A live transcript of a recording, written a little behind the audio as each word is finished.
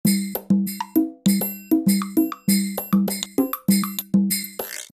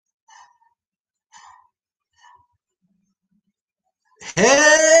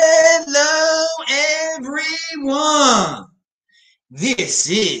This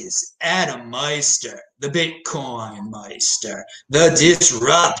is Adam Meister, the Bitcoin Meister, the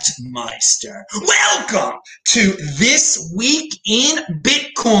Disrupt Meister. Welcome to This Week in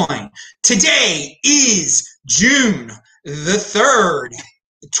Bitcoin. Today is June the 3rd,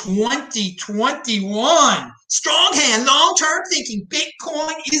 2021. Strong hand, long-term thinking.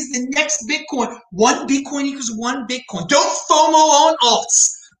 Bitcoin is the next Bitcoin. One Bitcoin equals one Bitcoin. Don't FOMO on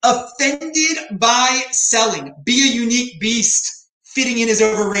alts. Offended by selling. Be a unique beast. Fitting in is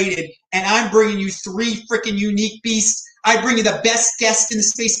overrated, and I'm bringing you three freaking unique beasts. I bring you the best guest in the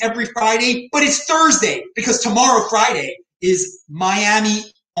space every Friday, but it's Thursday because tomorrow, Friday, is Miami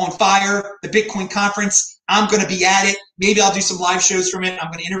on Fire, the Bitcoin conference. I'm going to be at it. Maybe I'll do some live shows from it.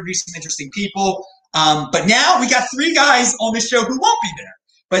 I'm going to interview some interesting people. But now we got three guys on this show who won't be there,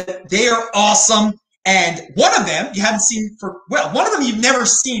 but they are awesome. And one of them you haven't seen one of them you've never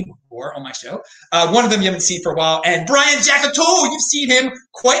seen before on my show. One of them you haven't seen for a while. And Brian Jackatoo, you've seen him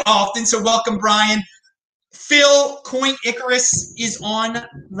quite often. So welcome, Brian. Phil Coin Icarus is on,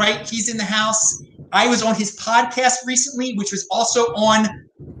 right? He's in the house. I was on his podcast recently, which was also on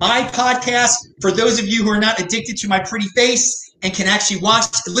my podcast. For those of you who are not addicted to my pretty face and can actually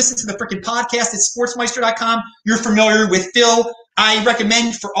listen to the freaking podcast at sportsmeister.com, you're familiar with Phil. I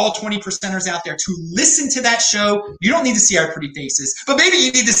recommend for all 20%ers out there to listen to that show. You don't need to see our pretty faces, but maybe you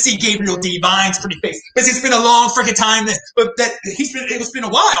need to see Gabriel Devine's pretty face because it's been a long freaking time. It's been a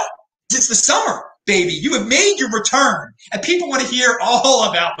while since the summer, baby. You have made your return, and people want to hear all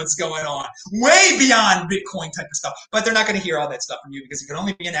about what's going on, way beyond Bitcoin type of stuff. But they're not going to hear all that stuff from you because it can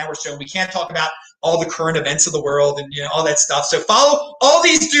only be an hour show. We can't talk about all the current events of the world and all that stuff. So follow all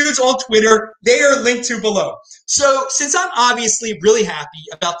these dudes on Twitter. They are linked to below. So since I'm obviously really happy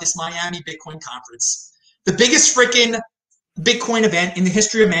about this Miami Bitcoin conference, the biggest freaking Bitcoin event in the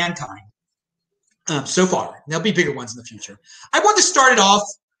history of mankind so far, there'll be bigger ones in the future. I want to start it off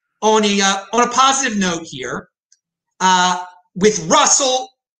on a positive note here with Russell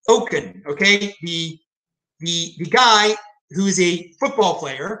Okung, okay, the guy who is a football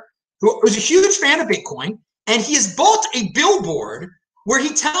player who was a huge fan of Bitcoin, and he has built a billboard where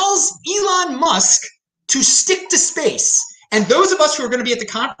he tells Elon Musk to stick to space. And those of us who are going to be at the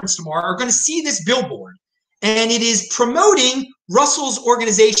conference tomorrow are going to see this billboard, and it is promoting Russell's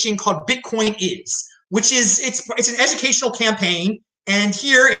organization called Bitcoin Is, which is it's an educational campaign. And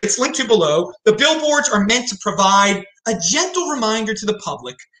here it's linked to below. The billboards are meant to provide a gentle reminder to the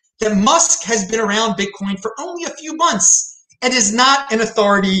public that Musk has been around Bitcoin for only a few months and is not an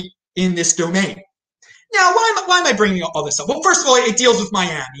authority in this domain. Now, why am I bringing all this up? Well, first of all, it deals with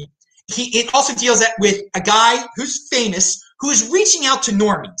Miami. It also deals with a guy who's famous, who is reaching out to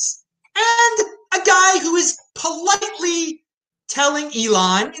normies, and a guy who is politely telling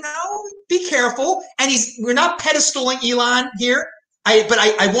Elon, be careful. And we're not pedestaling Elon here. But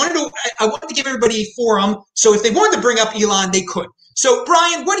I wanted to give everybody a forum, so if they wanted to bring up Elon, they could. So,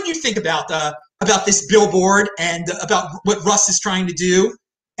 Brian, what did you think about this billboard and about what Russ is trying to do,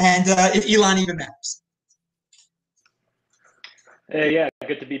 and if Elon even matters? Yeah,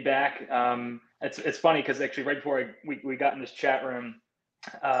 good to be back. It's funny because actually right before we got in this chat room,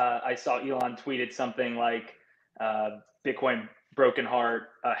 I saw Elon tweeted something like Bitcoin broken heart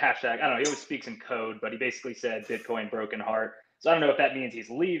hashtag. I don't know. He always speaks in code, but he basically said Bitcoin broken heart. So I don't know if that means he's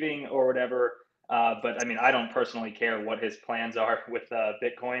leaving or whatever, but I mean, I don't personally care what his plans are with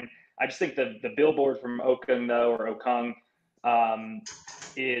Bitcoin. I just think the billboard from Okung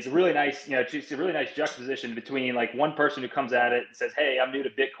is really nice. It's a really nice juxtaposition between like one person who comes at it and says, "Hey, I'm new to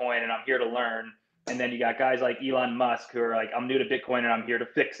Bitcoin and I'm here to learn," and then you got guys like Elon Musk who are like, "I'm new to Bitcoin and I'm here to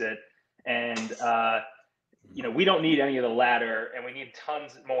fix it." And we don't need any of the latter, and we need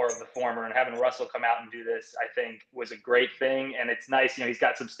tons more of the former. And having Russell come out and do this, I think, was a great thing. And it's nice, he's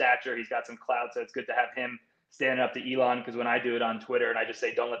got some stature, he's got some clout, so it's good to have him standing up to Elon. Because when I do it on Twitter and I just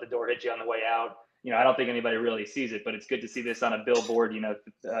say, "Don't let the door hit you on the way out," I don't think anybody really sees it. But it's good to see this on a billboard,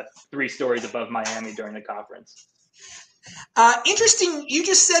 3 stories above Miami during the conference. Interesting. You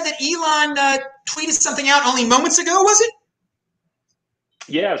just said that Elon tweeted something out only moments ago, was it?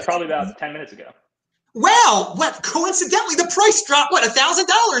 Yeah, it was probably about 10 minutes ago. Well, coincidentally, the price dropped,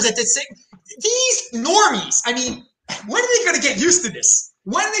 $1,000 at this thing. These normies, I mean, when are they going to get used to this?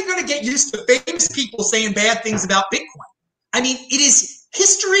 When are they going to get used to famous people saying bad things about Bitcoin? I mean, it is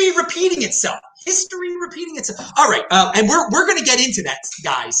history repeating itself. History repeating itself. All right, and we're going to get into that,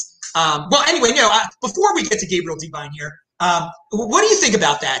 guys. Before we get to Gabriel Devine here, what do you think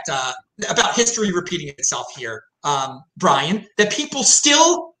about that, about history repeating itself here, Brian, that people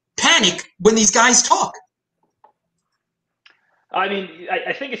still panic when these guys talk? I mean,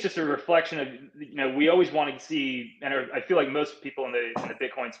 I think it's just a reflection of, we always want to see, and I feel like most people in the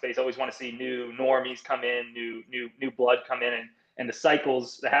Bitcoin space always want to see new normies come in, new blood come in, and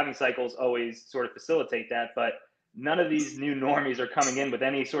the halving cycles always sort of facilitate that. But none of these new normies are coming in with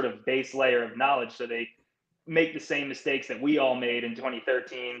any sort of base layer of knowledge, so they make the same mistakes that we all made in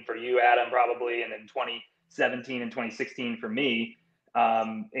 2013 for you, Adam, probably, and in 2017 and 2016 for me.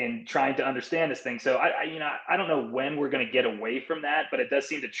 In trying to understand this thing. So I don't know when we're going to get away from that, but it does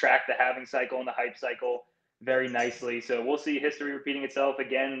seem to track the halving cycle and the hype cycle very nicely. So we'll see history repeating itself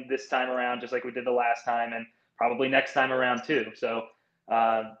again this time around, just like we did the last time, and probably next time around too. So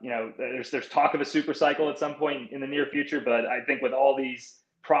there's talk of a super cycle at some point in the near future, but I think with all these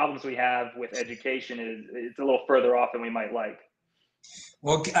problems we have with education, it's a little further off than we might like.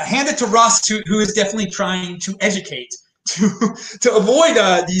 Well, hand it to Russ, who is definitely trying to educate to avoid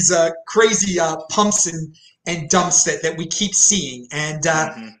these crazy pumps and dumps that we keep seeing. And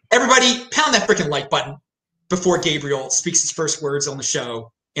everybody, pound that freaking like button before Gabriel speaks his first words on the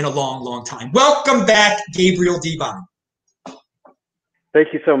show in a long, long time. Welcome back, Gabriel Devine.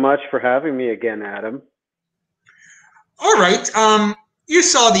 Thank you so much for having me again, Adam. All right. You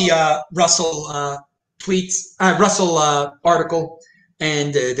saw the Russell tweets, Russell article,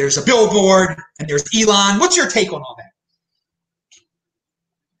 and there's a billboard, and there's Elon. What's your take on all that?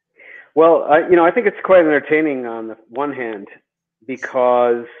 Well, I think it's quite entertaining on the one hand,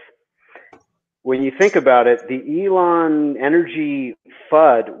 because when you think about it, the Elon Energy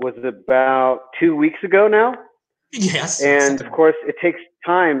FUD was about 2 weeks ago now. Yes. And of course, it takes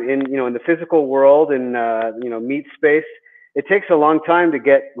time in the physical world and meat space. It takes a long time to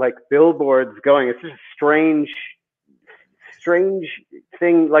get like billboards going. It's just a strange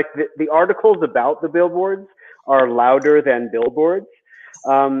thing. Like the articles about the billboards are louder than billboards.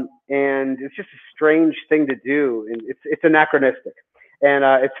 And it's just a strange thing to do, and it's anachronistic, and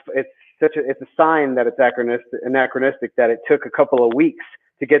it's a sign that it's anachronistic that it took a couple of weeks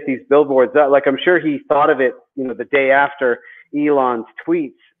to get these billboards up. Like, I'm sure he thought of it, the day after Elon's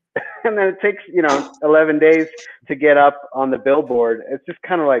tweets, and then it takes 11 days to get up on the billboard. It's just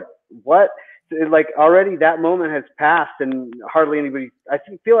kind of like, what? Like, already that moment has passed, and hardly anybody. I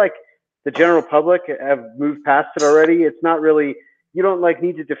feel like the general public have moved past it already. It's not really. You don't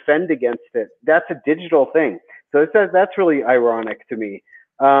need to defend against it. That's a digital thing. So that's really ironic to me.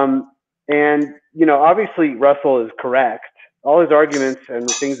 And obviously Russell is correct. All his arguments and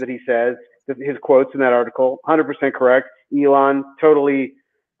the things that he says, his quotes in that article, 100% correct. Elon, totally.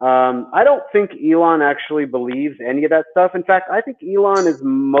 I don't think Elon actually believes any of that stuff. In fact, I think Elon is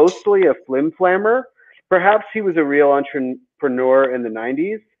mostly a flim-flammer. Perhaps he was a real entrepreneur in the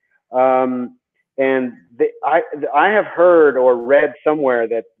 90s. And I have heard or read somewhere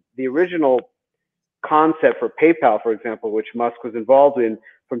that the original concept for PayPal, for example, which Musk was involved in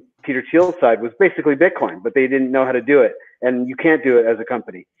from Peter Thiel's side, was basically Bitcoin, but they didn't know how to do it, and you can't do it as a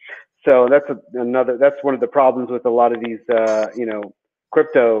company. So that's one of the problems with a lot of these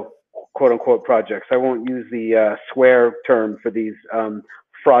crypto quote unquote projects. I won't use the swear term for these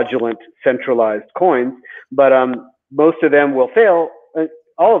fraudulent centralized coins, but most of them will fail.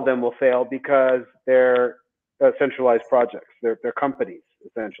 All of them will fail because they're centralized projects. They're companies,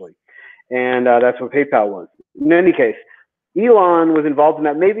 essentially. And that's what PayPal was. In any case, Elon was involved in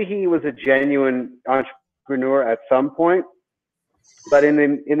that. Maybe he was a genuine entrepreneur at some point. But in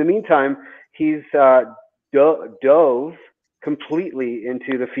the meantime, he's dove completely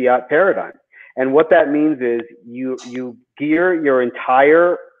into the fiat paradigm. And what that means is you gear your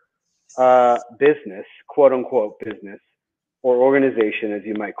entire business, quote unquote business, or organization, as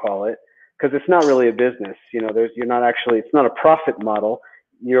you might call it, because it's not really a business. It's not a profit model.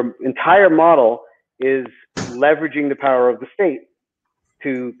 Your entire model is leveraging the power of the state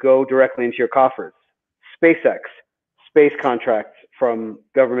to go directly into your coffers. SpaceX, space contracts from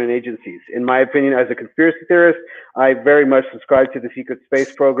government agencies. In my opinion, as a conspiracy theorist, I very much subscribe to the secret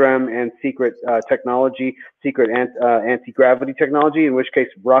space program and secret technology, secret anti-gravity technology, in which case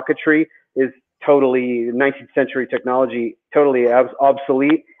rocketry is totally 19th century technology, totally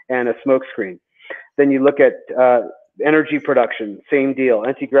obsolete and a smokescreen. Then you look at energy production, same deal,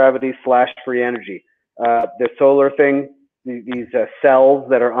 anti-gravity / free energy. The solar thing, these cells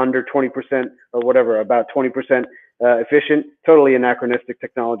that are under 20% or whatever, about 20% efficient, totally anachronistic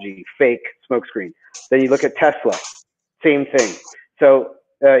technology, fake smokescreen. Then you look at Tesla, same thing. So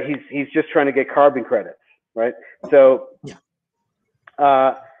he's just trying to get carbon credits, right? So,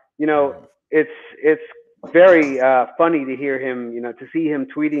 it's very funny to hear him, to see him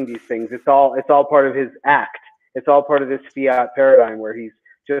tweeting these things. It's all part of his act. It's all part of this fiat paradigm where he's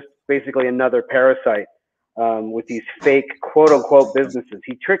just basically another parasite with these fake quote unquote businesses.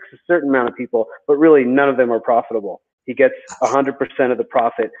 He tricks a certain amount of people, but really none of them are profitable. He gets 100% of the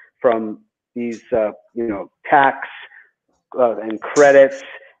profit from these, tax and credits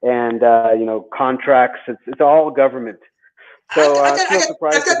and contracts. It's all government. So I've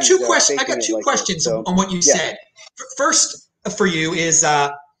got two questions. I got two questions on what you said. First, for you is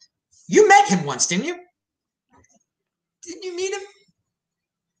you met him once, didn't you? Didn't you meet him?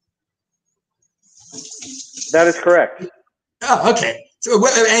 That is correct. Oh, okay. So,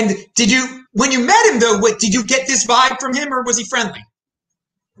 and did you, when you met him though, did you get this vibe from him, or was he friendly?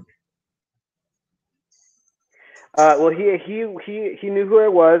 Well, he knew who I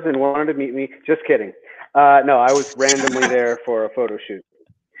was and wanted to meet me. Just kidding. No, I was randomly there for a photo shoot,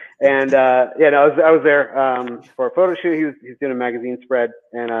 and I was there for a photo shoot. He's doing a magazine spread,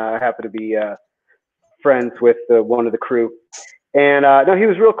 and I happened to be friends with one of the crew. And no, he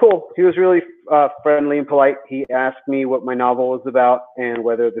was real cool. He was really friendly and polite. He asked me what my novel was about and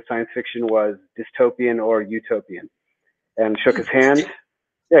whether the science fiction was dystopian or utopian, and shook his hand.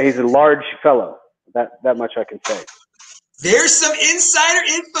 Yeah, he's a large fellow. That much I can say. There's some insider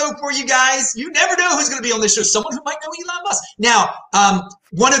info for you guys. You never know who's going to be on this show. Someone who might know Elon Musk. Now,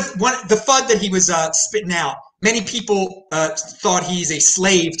 one of the FUD that he was spitting out. Many people thought he's a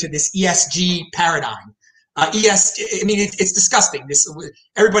slave to this ESG paradigm. It's disgusting.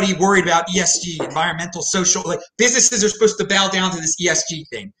 Everybody worried about ESG, environmental, social. Like businesses are supposed to bow down to this ESG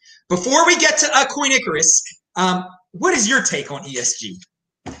thing. Before we get to Coin Icarus, what is your take on ESG?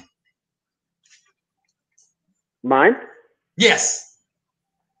 Mine? Yes.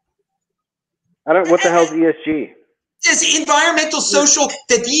 What the hell's ESG? It's environmental, social,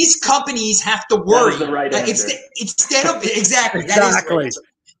 that these companies have to worry. That is the right answer. Instead of exactly. That is the right answer.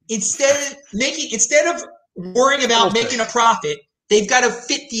 Instead of worrying about making a profit, they've got to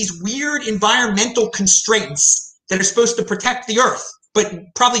fit these weird environmental constraints that are supposed to protect the earth, but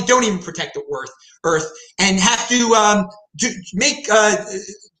probably don't even protect the earth, and have to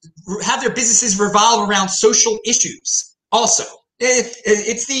have their businesses revolve around social issues. Also,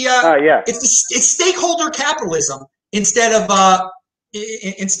 it's stakeholder capitalism instead of a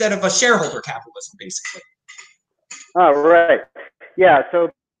shareholder capitalism, basically. Oh, right. Yeah. So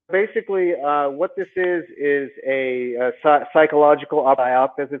basically, what this is a psychological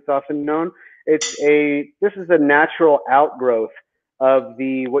op, as it's often known. This is a natural outgrowth of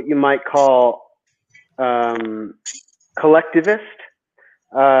what you might call collectivist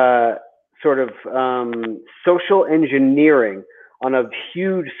sort of social engineering on a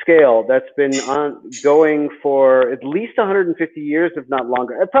huge scale that's been ongoing for at least 150 years, if not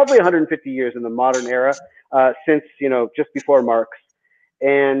longer. Probably 150 years in the modern era, since just before Marx.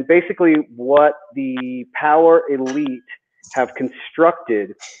 And basically, what the power elite have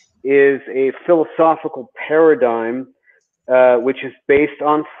constructed is a philosophical paradigm which is based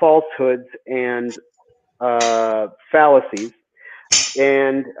on falsehoods and fallacies.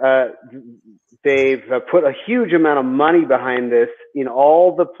 And they've put a huge amount of money behind this in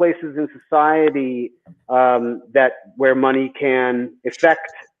all the places in society where money can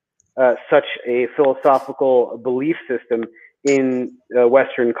affect such a philosophical belief system in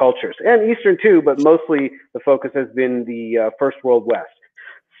Western cultures, and Eastern too, but mostly the focus has been the First World West.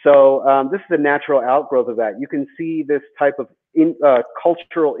 So this is a natural outgrowth of that. You can see this type of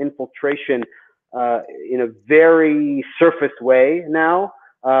cultural infiltration in a very surface way now,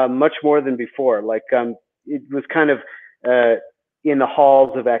 much more than before. Like it was kind of in the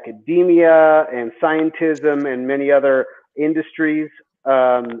halls of academia and scientism and many other industries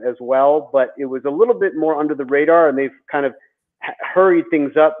as well, but it was a little bit more under the radar, and they've kind of hurried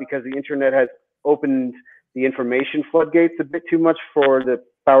things up because the internet has opened the information floodgates a bit too much for the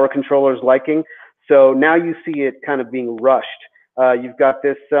power controllers' liking. So now you see it kind of being rushed. You've got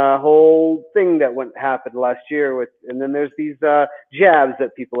this whole thing that happened last year and then there's these jabs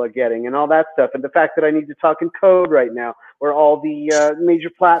that people are getting and all that stuff. And the fact that I need to talk in code right now, where all the major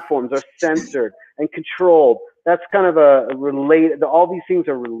platforms are censored and controlled. That's kind of related. All these things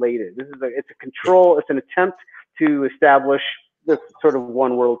are related. It's an attempt to establish this sort of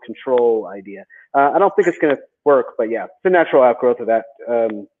one world control idea. I don't think it's going to work, but yeah, it's a natural outgrowth of that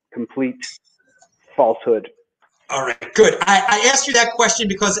complete falsehood. All right, good. I asked you that question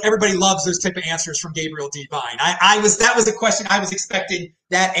because everybody loves those type of answers from Gabriel Devine. That was a question I was expecting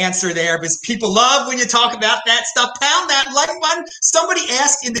that answer there, because people love when you talk about that stuff. Pound that like button. Somebody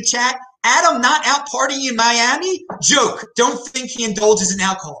asked in the chat, Adam not out partying in Miami? Joke. Don't think he indulges in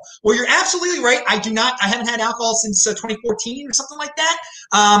alcohol. Well, you're absolutely right. I haven't had alcohol since 2014 or something like that.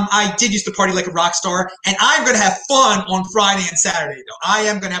 I did used to party like a rock star, and I'm going to have fun on Friday and Saturday, though.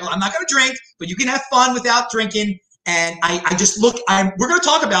 I'm not going to drink, but you can have fun without drinking. And we're going to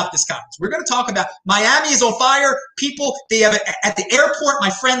talk about this, guys. We're going to talk about Miami is on fire. People, they have at the airport. My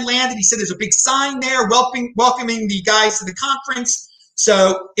friend landed. He said there's a big sign there welcoming the guys to the conference.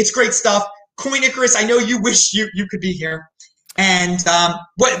 So it's great stuff. Coin Icarus, I know you wish you could be here. And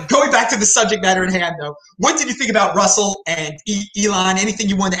going back to the subject matter at hand, though, what did you think about Russell and Elon? Anything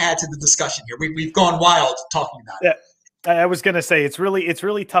you want to add to the discussion here? We've gone wild talking about it. I was going to say it's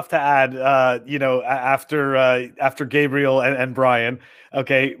really tough to add, after Gabriel and Brian.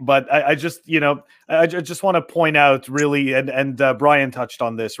 Okay, but I just want to point out really, and Brian touched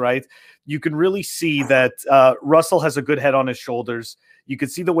on this, right? You can really see that Russell has a good head on his shoulders. You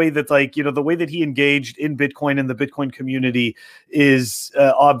could see the way that, the way that he engaged in Bitcoin and the Bitcoin community is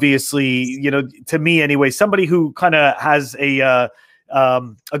obviously, to me anyway, somebody who kind of has a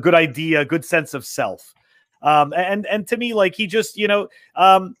good idea, a good sense of self. And to me, he just,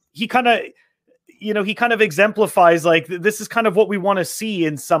 he kind of exemplifies, this is kind of what we want to see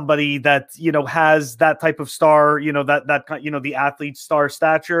in somebody that, has that type of star, the athlete star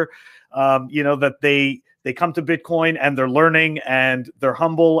stature, that they come to Bitcoin and they're learning and they're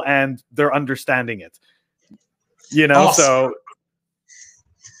humble and they're understanding it, awesome. So.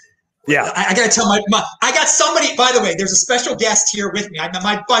 Yeah, I got to tell I got somebody, by the way, there's a special guest here with me.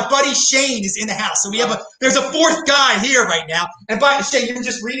 My buddy Shane is in the house. So there's a fourth guy here right now. And Shane, you're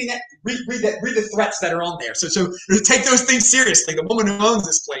just reading that, read the threats that are on there. So take those things seriously. The woman who owns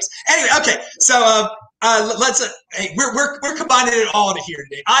this place. Anyway, okay. So we're combining it all to here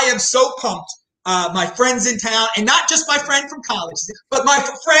today. I am so pumped. My friends in town, and not just my friend from college, but my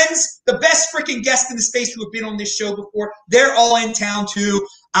friends, the best freaking guests in the space who have been on this show before, they're all in town too.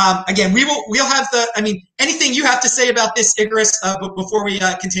 Again, we'll have anything you have to say about this, Icarus, but before we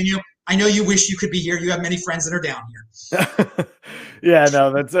continue, I know you wish you could be here. You have many friends that are down here. Yeah,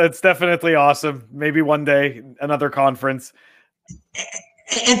 no, that's definitely awesome. Maybe one day, another conference.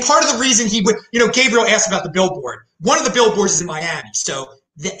 And part of the reason he would, Gabriel asked about the billboard. One of the billboards is in Miami, so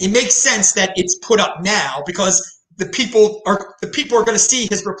it makes sense that it's put up now because the people are going to see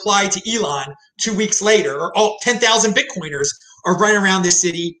his reply to Elon 2 weeks later, or all 10,000 Bitcoiners are running around this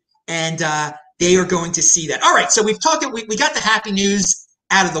city, and they are going to see that. All right, so we've talked. We got the happy news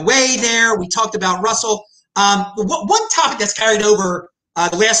out of the way there. We talked about Russell. One topic that's carried over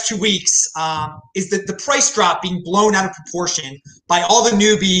the last 2 weeks is the price drop being blown out of proportion by all the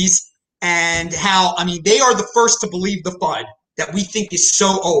newbies, and how they are the first to believe the FUD that we think is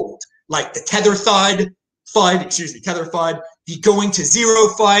so old, like the Tether FUD, the going to zero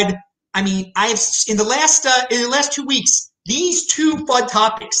FUD. I've in the last 2 weeks. These two FUD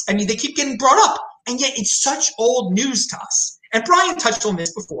topics, they keep getting brought up, and yet it's such old news to us. And Brian touched on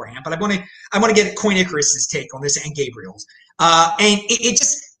this beforehand, but I want to get Coin Icarus's take on this and Gabriel's. And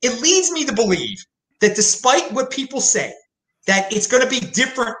it leads me to believe that despite what people say, that it's going to be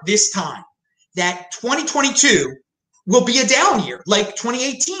different this time, that 2022 will be a down year, like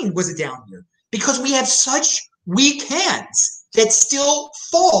 2018 was a down year, because we have such weak hands that still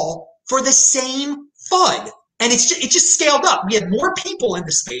fall for the same FUD. And it just scaled up. We had more people in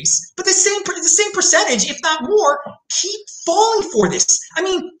the space, but the same percentage, if not more, keep falling for this.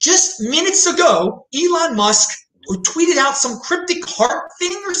 Just minutes ago, Elon Musk tweeted out some cryptic heart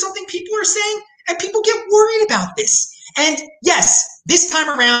thing or something people are saying, and people get worried about this. And yes, this time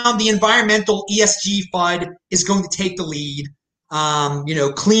around, the environmental ESG FUD is going to take the lead.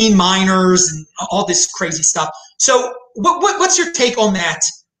 Clean miners and all this crazy stuff. So what's your take on that?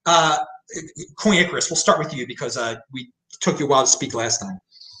 Coin Icarus, we'll start with you because we took you a while to speak last time.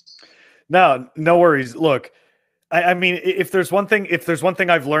 No worries. Look, if there's one thing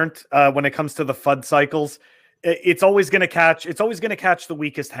I've learned when it comes to the FUD cycles, it's always going to catch the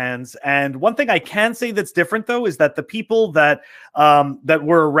weakest hands. And one thing I can say that's different though is that the people that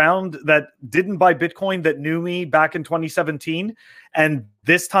were around that didn't buy Bitcoin, that knew me back in 2017, and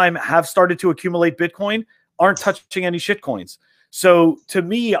this time have started to accumulate Bitcoin, aren't touching any shitcoins. So to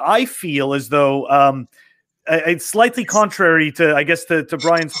me, I feel as though it's slightly contrary to, I guess, to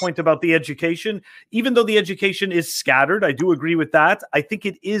Brian's point about the education. Even though the education is scattered, I do agree with that. I think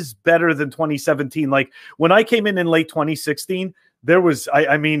it is better than 2017. Like when I came in late 2016, there was,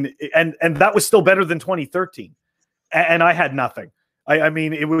 and that was still better than 2013. And I had nothing.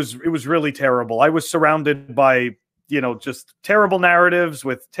 It was really terrible. I was surrounded by, just terrible narratives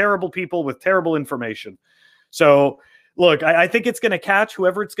with terrible people with terrible information. So look, I think it's going to catch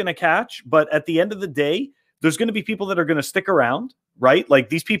whoever it's going to catch. But at the end of the day, there's going to be people that are going to stick around, right? Like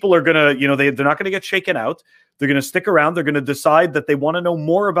these people are going to, they're not going to get shaken out. They're going to stick around. They're going to decide that they want to know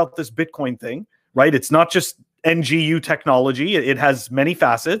more about this Bitcoin thing, right? It's not just NGU technology. It has many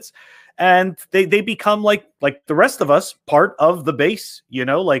facets. And they become like the rest of us, part of the base,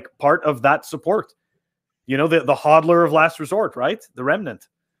 like part of that support. The hodler of last resort, right? The remnant.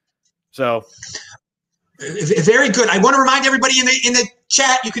 So very good. I want to remind everybody in the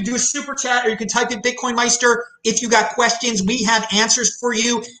chat, you can do a super chat or you can type in Bitcoin Meister. If you got questions, we have answers for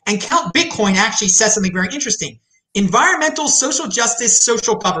you. And Count Bitcoin actually says something very interesting. Environmental, social justice,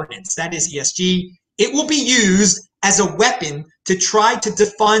 social governance, that is ESG. It will be used as a weapon to try to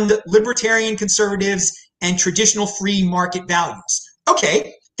defund libertarian conservatives and traditional free market values.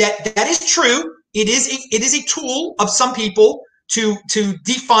 Okay, that is true. It is a tool of some people to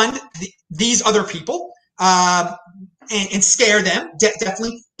defund these other people and scare them,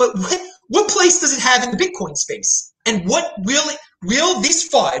 definitely. But what place does it have in the Bitcoin space? And what will this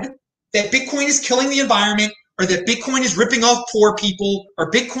FUD that Bitcoin is killing the environment, or that Bitcoin is ripping off poor people,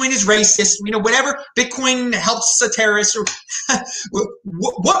 or Bitcoin is racist, whatever, Bitcoin helps a terrorist, or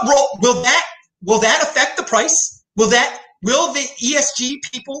what role will that affect the price? Will the ESG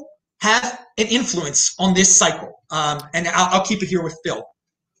people have an influence on this cycle? And I'll keep it here with Phil.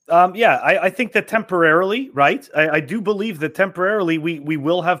 I think that temporarily, right? I do believe that temporarily we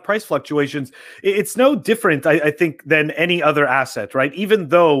will have price fluctuations. It's no different, I think, than any other asset, right? Even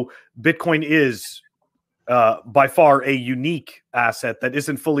though Bitcoin is by far a unique asset that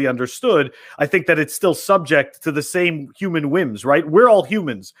isn't fully understood, I think that it's still subject to the same human whims, right? We're all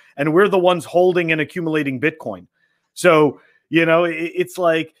humans, and we're the ones holding and accumulating Bitcoin. So, it's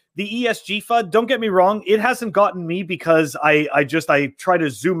like the ESG FUD, don't get me wrong, it hasn't gotten me because I try to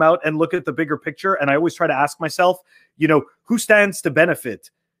zoom out and look at the bigger picture, and I always try to ask myself, who stands to benefit,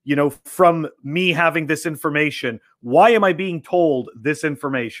 from me having this information? Why am I being told this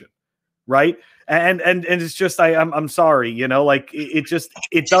information? Right. And it's just, I'm sorry,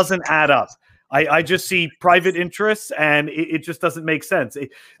 it doesn't add up. I just see private interests, and it just doesn't make sense.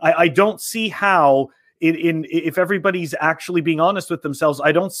 I don't see how if everybody's actually being honest with themselves,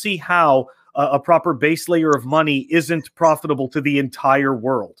 I don't see how a proper base layer of money isn't profitable to the entire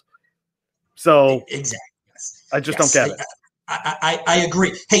world. So exactly. I just don't get it. I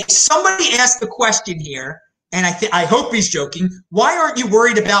agree. Hey, somebody asked the question here, and I hope he's joking. Why aren't you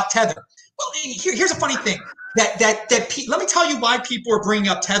worried about Tether? Well, here's a funny thing. Let me tell you why people are bringing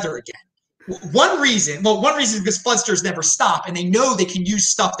up Tether again. One reason is because FUDsters never stop, and they know they can use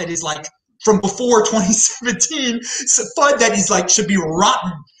stuff that is like from before 2017, so FUD that is like should be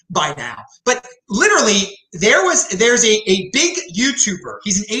rotten by now. But literally, there's a big YouTuber.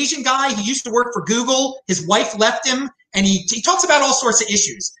 He's an Asian guy. He used to work for Google. His wife left him, and he talks about all sorts of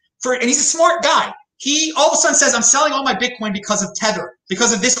issues. And he's a smart guy. He all of a sudden says, "I'm selling all my Bitcoin because of Tether,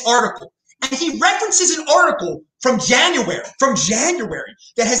 because of this article." And he references an article from January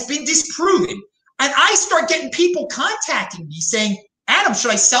that has been disproven. And I start getting people contacting me saying, "Adam, should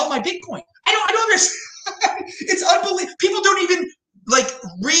I sell my Bitcoin?" I don't understand. It's unbelievable. People don't even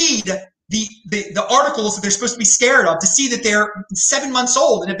read the articles that they're supposed to be scared of to see that they're 7 months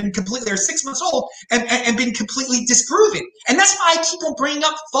old and have been they're 6 months old and been completely disproven. And that's why I keep on bringing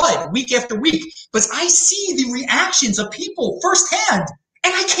up FUD week after week, because I see the reactions of people firsthand,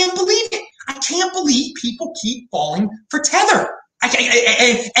 and I can't believe it. I can't believe people keep falling for Tether.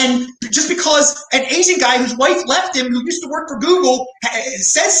 And just because an Asian guy whose wife left him, who used to work for Google,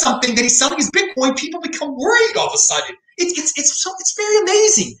 says something that he's selling his Bitcoin, people become worried all of a sudden. It's very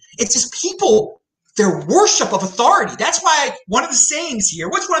amazing. It's just people, their worship of authority. That's why one of the sayings here,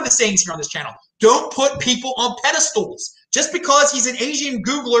 what's one of the sayings here on this channel? Don't put people on pedestals. Just because he's an Asian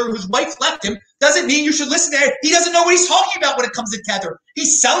Googler whose wife left him doesn't mean you should listen to him. He doesn't know what he's talking about when it comes to Tether.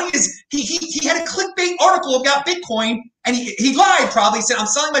 He's selling he had a clickbait article about Bitcoin, and he lied probably. He said, "I'm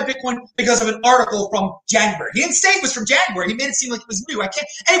selling my Bitcoin because of an article from January." He didn't say it was from January. He made it seem like it was new.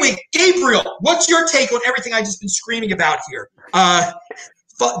 Anyway, Gabriel, what's your take on everything I just been screaming about here?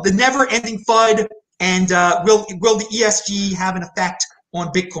 The never-ending FUD, and will the ESG have an effect on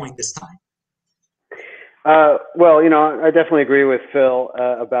Bitcoin this time? Well, I definitely agree with Phil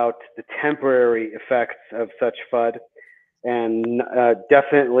about the temporary effects of such FUD, and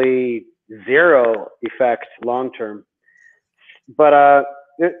definitely zero effect long term. But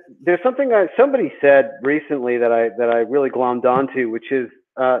there's something somebody said recently that I really glommed onto, which is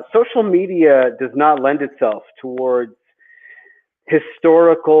social media does not lend itself towards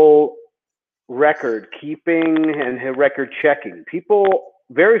historical record keeping and record checking. People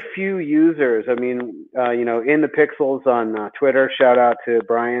very few users. I mean, in the pixels on Twitter. Shout out to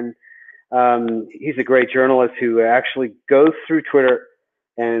Brian. He's a great journalist who actually goes through Twitter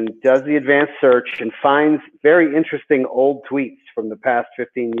and does the advanced search and finds very interesting old tweets from the past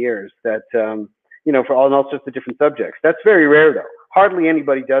 15 years that, for all sorts of different subjects. That's very rare, though. Hardly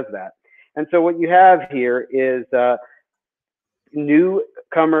anybody does that. And so what you have here is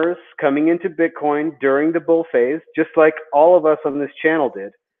newcomers coming into Bitcoin during the bull phase, just like all of us on this channel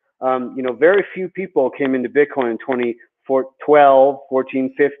did. Very few people came into Bitcoin in 2012,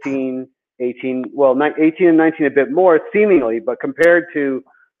 14, 15, 18, 18 and 19 a bit more seemingly, but compared to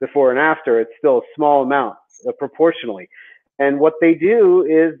before and after, it's still a small amount proportionally. And what they do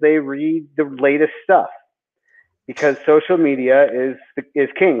is they read the latest stuff because social media is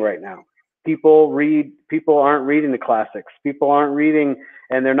king right now. People aren't reading the classics. People aren't reading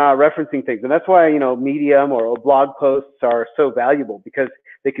and they're not referencing things. And that's why, Medium or blog posts are so valuable because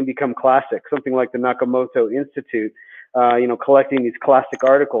they can become classic. Something like the Nakamoto Institute, collecting these classic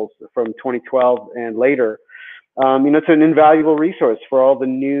articles from 2012 and later. It's an invaluable resource for all the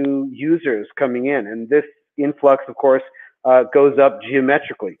new users coming in. And this influx, of course, goes up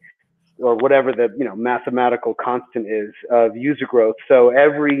geometrically, or whatever the mathematical constant is of user growth. So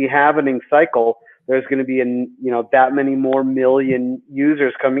every halvening cycle, there's going to be that many more million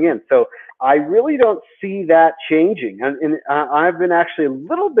users coming in. So I really don't see that changing. And I've been actually a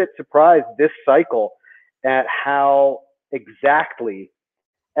little bit surprised this cycle at how exactly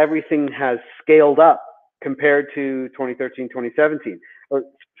everything has scaled up compared to 2013, 2017, or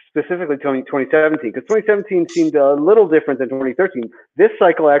specifically 2017, because 2017 seemed a little different than 2013. This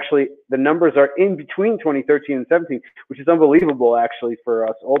cycle, actually, the numbers are in between 2013 and 17, which is unbelievable, actually, for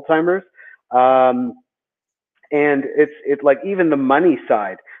us old timers. And it's like even the money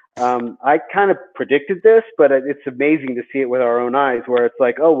side. I kind of predicted this, but it's amazing to see it with our own eyes, where it's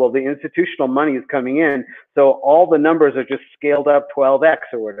like, oh, well, the institutional money is coming in, so all the numbers are just scaled up 12x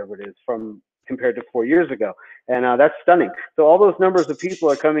or whatever it is compared to 4 years ago. And that's stunning. So all those numbers of people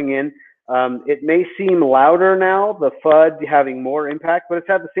are coming in. It may seem louder now, the FUD having more impact, but it's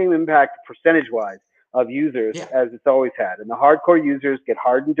had the same impact percentage-wise of users as it's always had. And the hardcore users get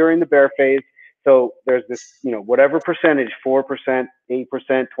hardened during the bear phase. So there's this, whatever percentage, 4%, 8%,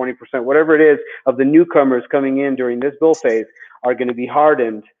 20%, whatever it is, of the newcomers coming in during this bull phase are going to be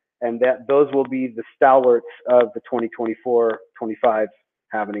hardened, and those will be the stalwarts of the 2024-25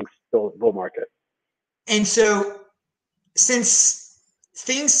 happening bull market. And so, since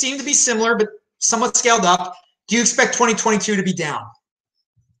things seem to be similar but somewhat scaled up, do you expect 2022 to be down?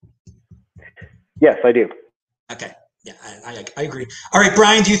 Yes, I do. Okay. Yeah, I agree. All right,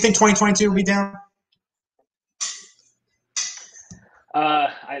 Brian, do you think 2022 will be down?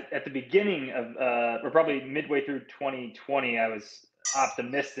 At the beginning of, or probably midway through 2020, I was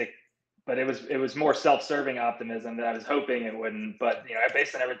optimistic, but it was more self-serving optimism that I was hoping it wouldn't. But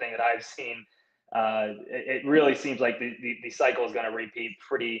based on everything that I've seen, it really seems like the cycle is going to repeat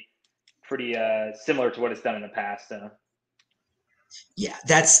pretty similar to what it's done in the past. Yeah,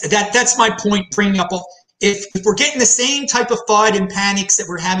 that's my point. Bringing up, if we're getting the same type of FUD and panics that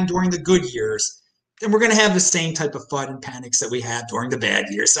we're having during the good years, then we're going to have the same type of FUD and panics that we had during the bad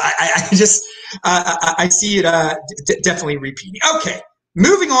years. So I see it definitely repeating. Okay,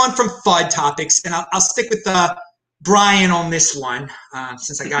 moving on from FUD topics, and I'll stick with Brian on this one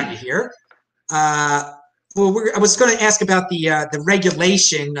since I got you here. I was going to ask about the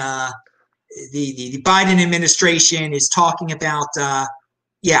regulation. The Biden administration is talking about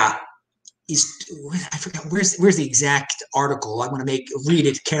I forgot where's the exact article. I want to read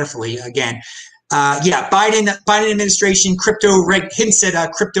it carefully again. Biden administration hints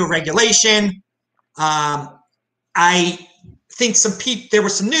at crypto regulation. I think there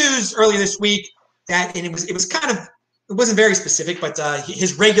was some news earlier this week and it wasn't very specific, but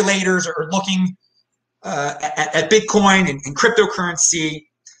his regulators are looking at Bitcoin and cryptocurrency,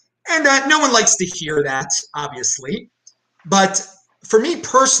 and no one likes to hear that, obviously, but for me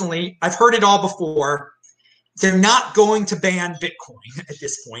personally, I've heard it all before. They're not going to ban Bitcoin at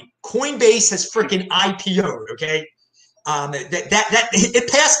this point. Coinbase has freaking IPO'd. Okay, that it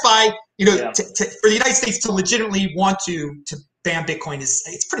passed by. For the United States to legitimately want to ban Bitcoin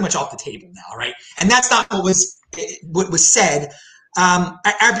it's pretty much off the table now, right? And that's not what was said.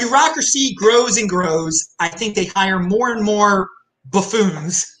 Our bureaucracy grows and grows. I think they hire more and more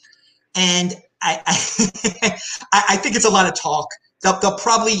buffoons, and I think it's a lot of talk. They'll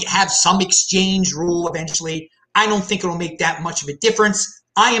probably have some exchange rule eventually. I don't think it'll make that much of a difference.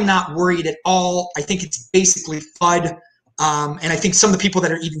 I am not worried at all. I think it's basically FUD. And I think some of the people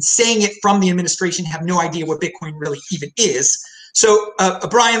that are even saying it from the administration have no idea what Bitcoin really even is. So,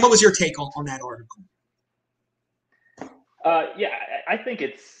 Brian, what was your take on that article? Yeah, I think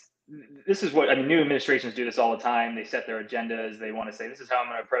this is what, I mean, new administrations do this all the time. They set their agendas. They want to say, this is how I'm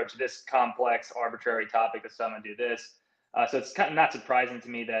going to approach this complex, arbitrary topic. So I'm going to do this. So it's kind of not surprising to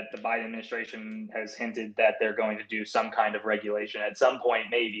me that the Biden administration has hinted that they're going to do some kind of regulation at some point,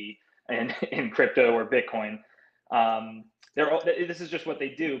 maybe in crypto or Bitcoin. This is just what they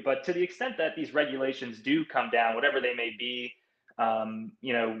do. But to the extent that these regulations do come down, whatever they may be,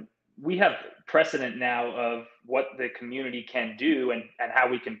 we have precedent now of what the community can do and how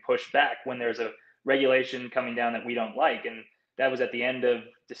we can push back when there's a regulation coming down that we don't like. And that was at the end of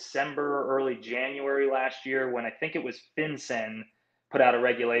December, early January last year, when I think it was FinCEN put out a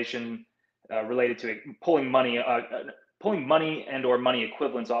regulation related to pulling money and or money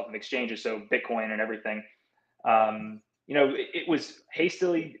equivalents off of exchanges, so Bitcoin and everything. It was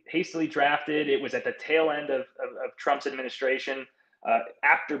hastily drafted. It was at the tail end of Trump's administration,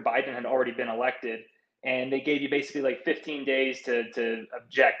 after Biden had already been elected, and they gave you basically like 15 days to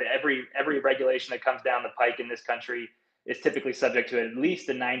object. Every regulation that comes down the pike in this country is typically subject to at least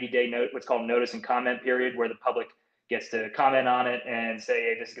a 90-day what's called notice and comment period, where the public gets to comment on it and say,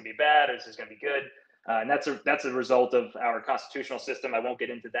 hey, this is going to be bad or this is going to be good. And that's a result of our constitutional system. I won't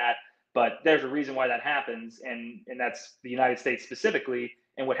get into that, but there's a reason why that happens, and that's the United States specifically.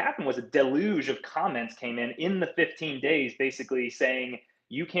 And what happened was a deluge of comments came in the 15 days, basically saying,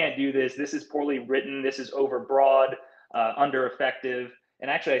 you can't do this. This is poorly written. This is overbroad, under effective. And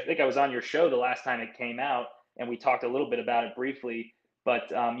actually, I think I was on your show the last time it came out, and we talked a little bit about it briefly. But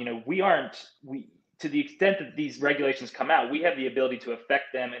to the extent that these regulations come out, we have the ability to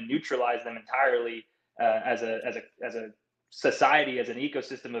affect them and neutralize them entirely as a society, as an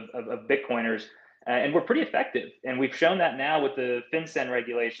ecosystem of Bitcoiners. And we're pretty effective. And we've shown that now with the FinCEN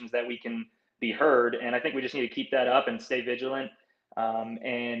regulations that we can be heard. And I think we just need to keep that up and stay vigilant.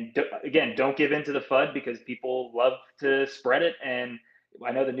 Again, don't give in to the FUD, because people love to spread it. And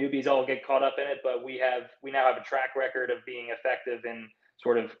I know the newbies all get caught up in it, but we now have a track record of being effective in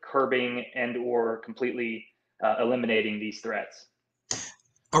sort of curbing and or completely eliminating these threats.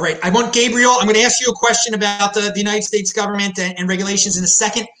 All right. I want Gabriel. I'm going to ask you a question about the United States government and regulations in a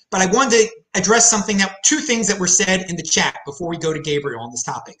second, but I wanted to address two things that were said in the chat before we go to Gabriel on this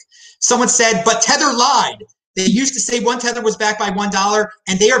topic. Someone said, but Tether lied. They used to say one Tether was backed by $1,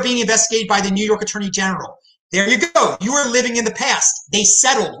 and they are being investigated by the New York Attorney General. There you go. You are living in the past. They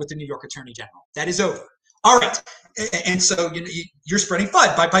settled with the New York Attorney General. That is over. All right. And so you're spreading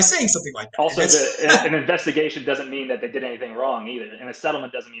FUD by saying something like that. Also, an investigation doesn't mean that they did anything wrong either. And a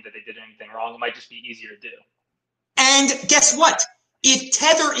settlement doesn't mean that they did anything wrong. It might just be easier to do. And guess what? If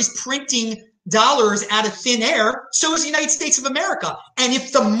Tether is printing dollars out of thin air, so is the United States of America. And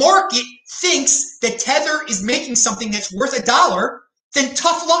if the market thinks that Tether is making something that's worth $1, then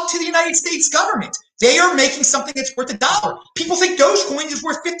tough luck to the United States government. They are making something that's worth $1. People think Dogecoin is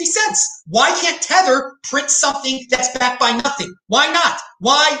worth 50 cents. Why can't Tether print something that's backed by nothing? Why not?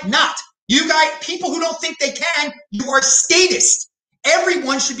 Why not? You guys, people who don't think they can, you are statist.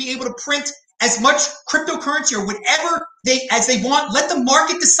 Everyone should be able to print as much cryptocurrency or whatever as they want. Let the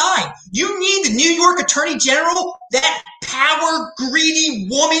market decide. You need the New York Attorney General, that power greedy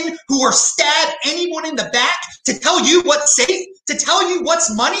woman who will stab anyone in the back, to tell you what's safe, to tell you what's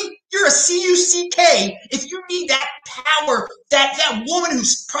money. You're a CUCK if you need that power, that woman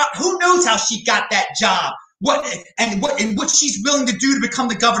who knows how she got that job, what she's willing to do to become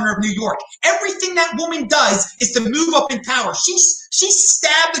the governor of New York. Everything that woman does is to move up in power. She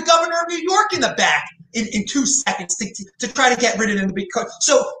stabbed the governor of New York in the back in 2 seconds to try to get rid of him.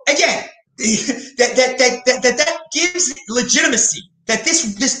 So again, that gives legitimacy that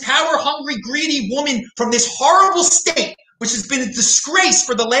this power hungry, greedy woman from this horrible state, which has been a disgrace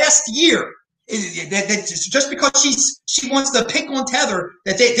for the last year, that just because she wants to pick on Tether,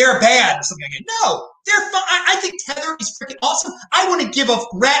 that they're bad or something like that. No, they're fine. I think Tether is freaking awesome. I want to give a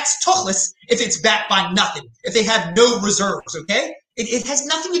rat's tuchlis if it's backed by nothing, if they have no reserves, okay? It has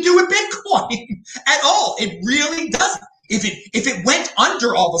nothing to do with Bitcoin at all. It really doesn't. If it went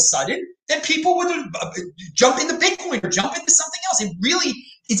under all of a sudden, then people would jump into Bitcoin or jump into something else.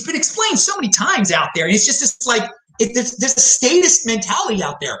 It's been explained so many times out there. And it's just this like, there's a statist mentality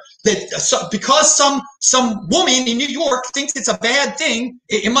out there that because some woman in New York thinks it's a bad thing,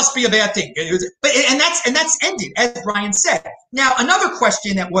 it must be a bad thing. And that's ended, as Brian said. Now, another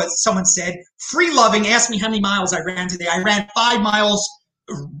question that someone said, Free Loving asked me how many miles I ran today. I ran 5 miles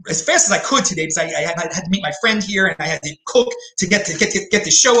as fast as I could today because I had to meet my friend here and I had to cook to get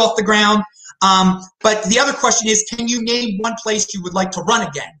the show off the ground. But the other question is, can you name one place you would like to run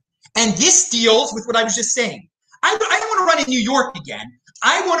again? And this deals with what I was just saying. I don't want to run in New York again.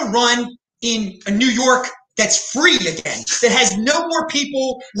 I want to run in a New York that's free again, that has no more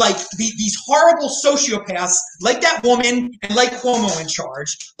people like these horrible sociopaths like that woman and like Cuomo in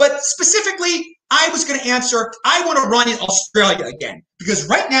charge. But specifically, I was going to answer, I want to run in Australia again. Because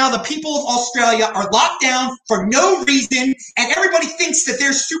right now, the people of Australia are locked down for no reason, and everybody thinks that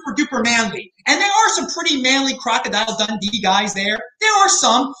they're super duper manly. And there are some pretty manly Crocodile Dundee guys there. There are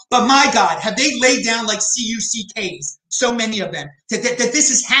some, but my God, have they laid down like CUCKs, so many of them, that this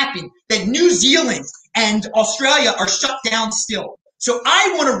is happening, that New Zealand and Australia are shut down still. So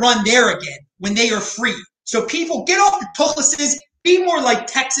I want to run there again when they are free. So people, get off your Tullises, be more like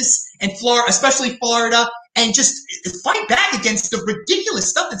Texas and Florida, especially Florida, and just fight back against the ridiculous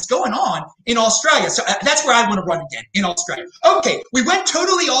stuff that's going on in Australia. So that's where I want to run again, in Australia. Okay, we went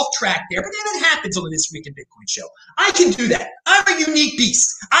totally off track there, but then it happens on the This Week in Bitcoin show. I can do that. I'm a unique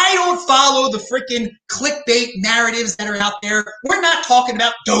beast. I don't follow the freaking clickbait narratives that are out there. We're not talking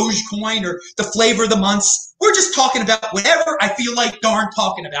about Dogecoin or the flavor of the months. We're just talking about whatever I feel like darn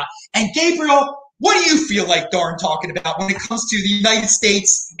talking about. And Gabriel, what do you feel like darn talking about when it comes to the United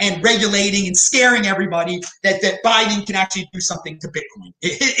States and regulating and scaring everybody that Biden can actually do something to Bitcoin?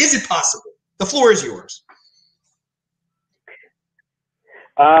 Is it possible? The floor is yours.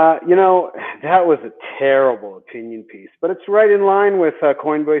 That was a terrible opinion piece, but it's right in line with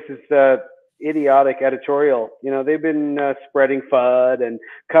Coinbase's idiotic editorial. They've been spreading FUD and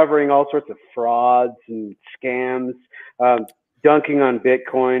covering all sorts of frauds and scams, dunking on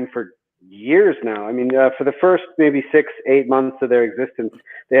Bitcoin for years now. I mean, for the first maybe 6-8 months of their existence,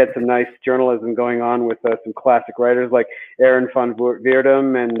 they had some nice journalism going on with some classic writers like Aaron van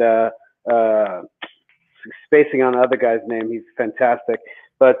Veerdam and spacing on the other guy's name. He's fantastic.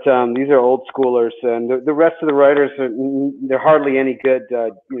 But these are old schoolers, and the rest of the writers, they're hardly any good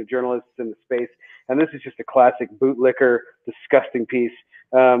journalists in the space. And this is just a classic bootlicker, disgusting piece.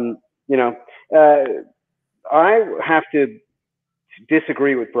 I have to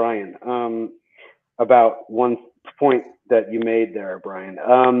disagree with Brian about one point that you made there, Brian.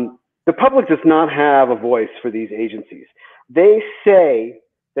 The public does not have a voice for these agencies. They say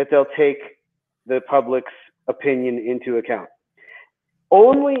that they'll take the public's opinion into account.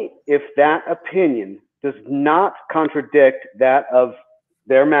 Only if that opinion does not contradict that of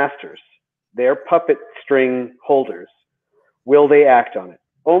their masters, their puppet string holders, will they act on it.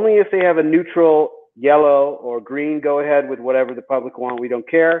 Only if they have a neutral yellow or green, go ahead with whatever the public want, we don't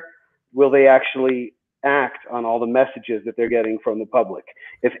care, will they actually act on all the messages that they're getting from the public.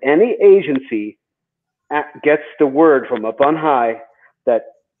 If any agency gets the word from up on high that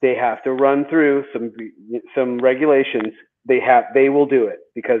they have to run through some regulations, they will do it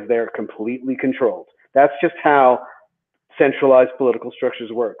because they're completely controlled. That's just how centralized political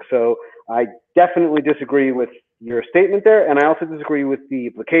structures work. So I definitely disagree with your statement there, and I also disagree with the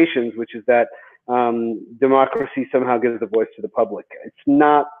implications, which is that democracy somehow gives the voice to the public. It's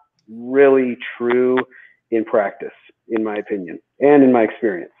not really true in practice, in my opinion, and in my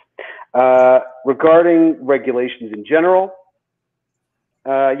experience. Regarding regulations in general,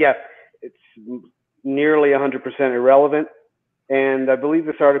 it's nearly 100% irrelevant. And I believe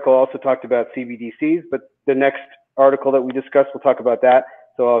this article also talked about CBDCs, but the next article that we discussed will talk about that.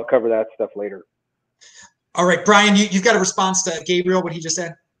 So I'll cover that stuff later. All right, Brian, you've got a response to Gabriel, what he just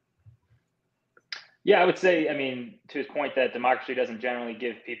said? Yeah, I would say, to his point that democracy doesn't generally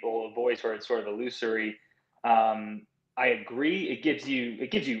give people a voice, or it's sort of illusory. I agree. It gives you,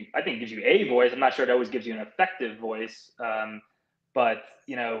 I think it gives you a voice. I'm not sure it always gives you an effective voice. But,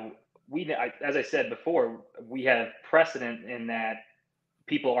 as I said before, we have precedent in that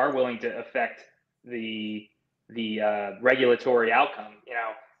people are willing to affect the regulatory outcome.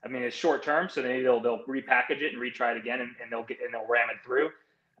 It's short term, so maybe they'll repackage it and retry it again, and they'll ram it through.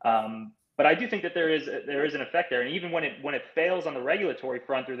 But I do think that there is an effect there, and even when it fails on the regulatory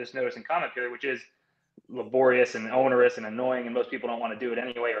front through this notice and comment period, which is laborious and onerous and annoying, and most people don't want to do it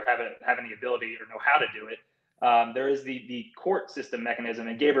anyway or have any ability or know how to do it. There is the court system mechanism,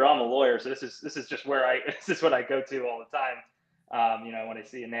 and Gabriel, I'm a lawyer, so this is just where this is what I go to all the time. When I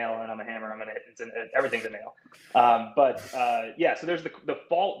see a nail and I'm a hammer, everything's a nail. So there's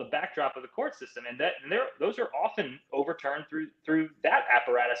the backdrop of the court system, and those are often overturned through that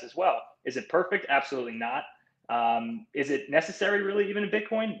apparatus as well. Is it perfect? Absolutely not. Is it necessary really even in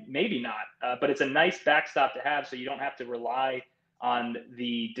Bitcoin? Maybe not. But it's a nice backstop to have, so you don't have to rely on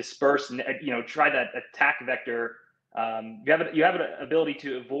the dispersed, try that attack vector. You have an ability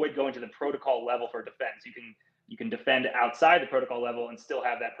to avoid going to the protocol level for defense. You can defend outside the protocol level and still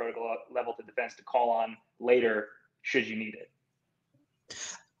have that protocol level to defense to call on later should you need it.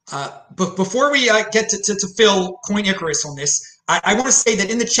 But before we get to Phil Coin Icarus on this, I want to say that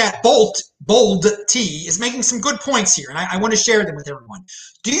in the chat, Bold T is making some good points here, and I want to share them with everyone.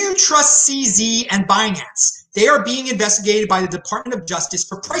 Do you trust CZ and Binance? They are being investigated by the Department of Justice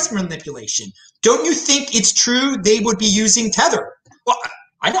for price manipulation. Don't you think it's true they would be using Tether? Well,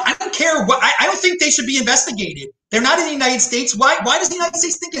 I don't care. I don't think they should be investigated. They're not in the United States. Why does the United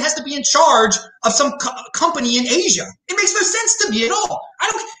States think it has to be in charge of some company in Asia? It makes no sense to me at all.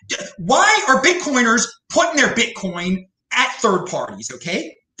 Why are Bitcoiners putting their Bitcoin at third parties,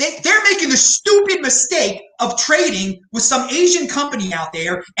 okay? They're making the stupid mistake of trading with some Asian company out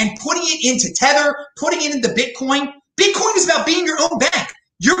there and putting it into Tether, putting it into Bitcoin. Bitcoin is about being your own bank.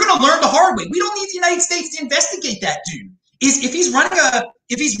 You're going to learn the hard way. We don't need the United States to investigate that dude. If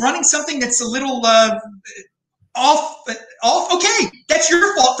he's running something that's a little off, okay, that's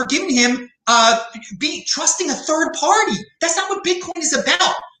your fault for giving him trusting a third party. That's not what Bitcoin is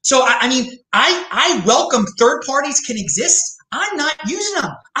about. So I welcome third parties can exist. I'm not using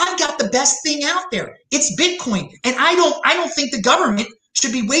them. I've got the best thing out there. It's Bitcoin, and I don't think the government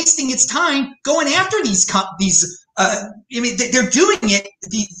should be wasting its time going after these. They're doing it.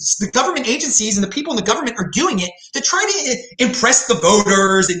 The government agencies and the people in the government are doing it to try to impress the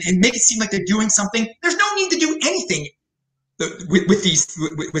voters and make it seem like they're doing something. There's no need to do anything with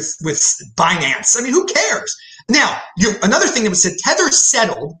Binance. I mean, who cares? Now, another thing that was said: Tether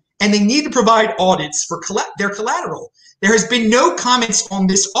settled, and they need to provide audits for their collateral. There has been no comments on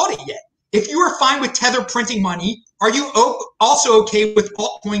this audit yet. If you are fine with Tether printing money, are you also okay with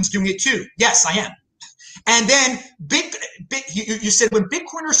altcoins doing it too? Yes, I am. And then you said when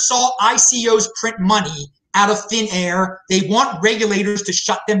Bitcoiners saw ICOs print money out of thin air, they want regulators to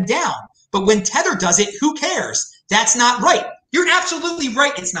shut them down. But when Tether does it, who cares? That's not right. You're absolutely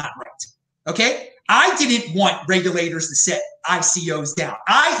right. It's not right. Okay? I didn't want regulators to set ICOs down.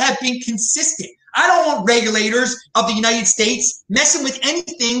 I have been consistent. I don't want regulators of the United States messing with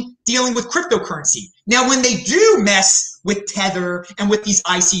anything dealing with cryptocurrency. Now, when they do mess with Tether and with these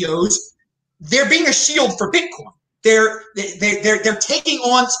ICOs, they're being a shield for Bitcoin. They're taking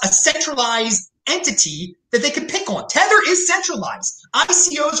on a centralized entity that they can pick on. Tether is centralized.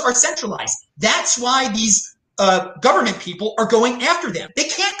 ICOs are centralized. That's why these government people are going after them. They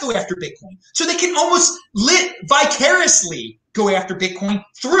can't go after Bitcoin. So they can almost vicariously go after Bitcoin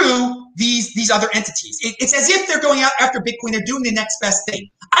through these other entities. It's as if they're going out after Bitcoin. They're doing the next best thing.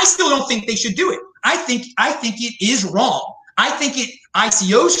 I still don't think they should do it. I think it is wrong. I think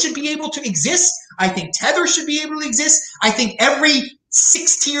ICOs should be able to exist. I think Tether should be able to exist. I think every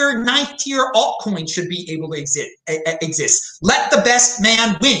 6th tier, 9th tier altcoin should be able to exist. Let the best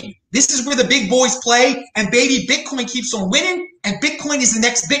man win. This is where the big boys play, and baby, Bitcoin keeps on winning, and Bitcoin is the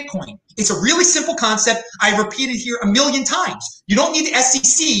next Bitcoin. It's a really simple concept. I've repeated here a million times. You don't need the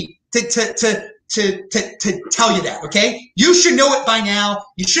SEC to tell you that, okay? You should know it by now.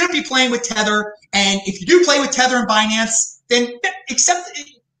 You shouldn't be playing with Tether, and if you do play with Tether and Binance, then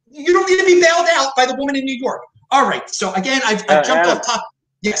you don't need to be bailed out by the woman in New York. All right. So again, I've jumped Adam, off top.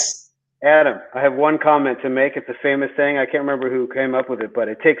 Yes. Adam, I have one comment to make. It's a famous saying. I can't remember who came up with it, but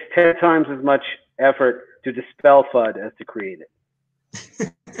it takes 10 times as much effort to dispel FUD as to create it.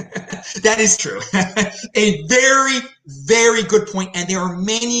 That is true. A very, very good point. And there are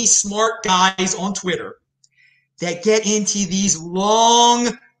many smart guys on Twitter that get into these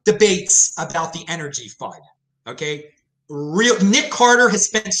long debates about the energy FUD. Okay. Nick Carter has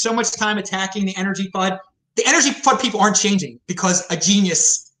spent so much time attacking the energy FUD. The energy FUD people aren't changing because a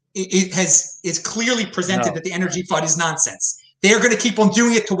genius is clearly presented that the energy FUD is nonsense. They're going to keep on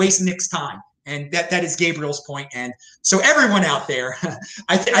doing it to waste Nick's time. And that is Gabriel's point. And so everyone out there,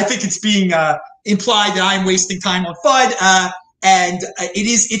 I think it's being implied that I'm wasting time on FUD. And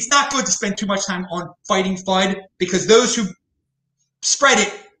it's not good to spend too much time on fighting FUD because those who spread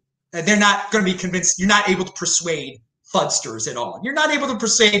it, they're not going to be convinced. You're not able to persuade FUDsters at all. You're not able to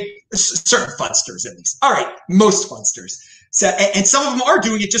persuade certain FUDsters, at least. All right, most FUDsters. So, and some of them are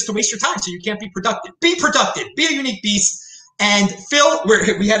doing it just to waste your time, so you can't be productive. Be productive. Be a unique beast. And Phil,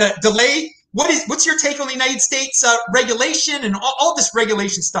 we had a delay. What's your take on the United States regulation and all this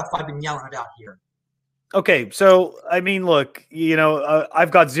regulation stuff I've been yelling about here? Okay, so I mean, look,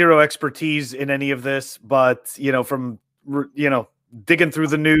 I've got zero expertise in any of this, but from digging through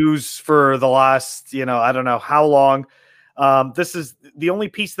the news for the last I don't know how long. This is the only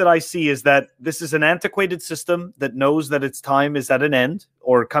piece that I see is that this is an antiquated system that knows that its time is at an end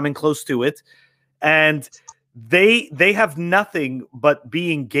or coming close to it. And they have nothing but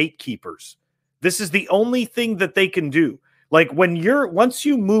being gatekeepers. This is the only thing that they can do. Like once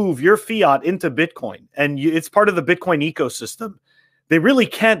you move your fiat into Bitcoin and it's part of the Bitcoin ecosystem, They really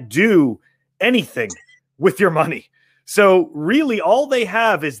can't do anything with your money. So really all they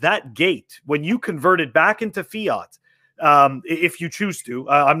have is that gate when you convert it back into fiat. If you choose to,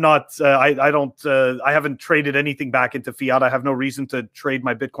 I'm not, I haven't traded anything back into fiat. I have no reason to trade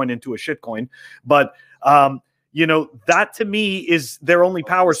my Bitcoin into a shitcoin, but, you know, that to me is their only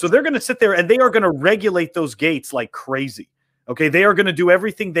power. So they're going to sit there and they are going to regulate those gates like crazy. Okay. They are going to do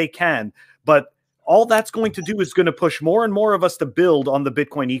everything they can, but all that's going to do is going to push more and more of us to build on the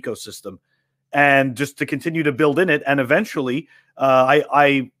Bitcoin ecosystem and just to continue to build in it. And eventually,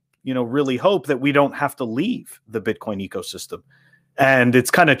 I you know, really hope that we don't have to leave the Bitcoin ecosystem. And it's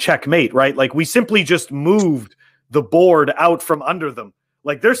kind of checkmate, right? Like we simply just moved the board out from under them.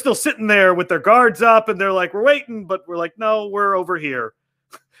 Like they're still sitting there with their guards up and they're like, we're waiting, but we're like, no, we're over here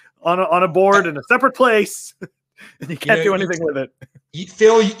on a board in a separate place. And you can't do anything with it.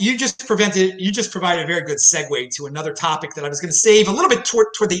 Phil, you just provided a very good segue to another topic that I was going to save a little bit toward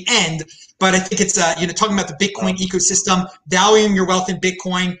the end, but I think it's you know, talking about the Bitcoin ecosystem, valuing your wealth in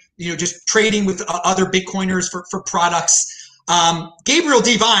Bitcoin, you know, just trading with other Bitcoiners for products. Gabriel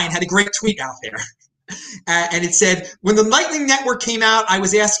Devine had a great tweet out there, and it said, when the Lightning Network came out, I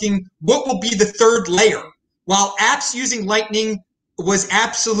was asking what will be the third layer. While apps using Lightning was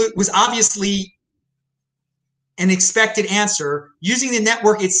obviously an expected answer, using the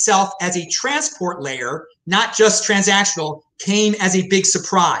network itself as a transport layer, not just transactional, came as a big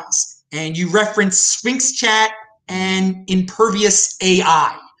surprise. And you referenced Sphinx Chat and Impervious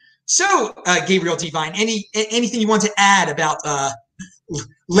AI. So, Gabriel Devine, anything you want to add about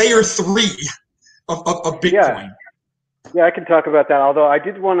layer 3 of Bitcoin? Yeah, I can talk about that. Although I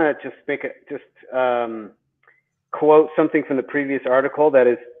did want to just quote something from the previous article that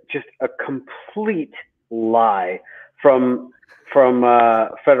is just a complete lie from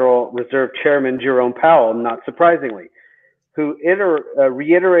Federal Reserve Chairman Jerome Powell, not surprisingly, who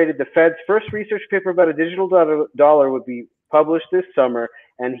reiterated the Fed's first research paper about a digital dollar would be published this summer,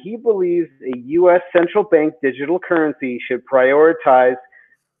 and he believes a U.S. central bank digital currency should prioritize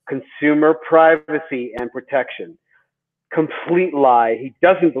consumer privacy and protection. Complete lie. He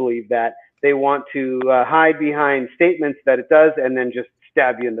doesn't believe that. They want to hide behind statements that it does and then just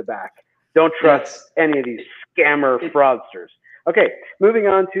stab you in the back. Don't trust any of these scammer fraudsters. Okay, moving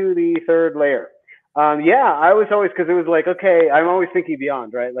on to the third layer. Yeah, I was always, because it was like, okay, I'm always thinking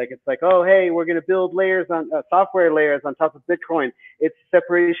beyond, right? Like, it's like, oh, hey, we're going to build layers on software layers on top of Bitcoin. It's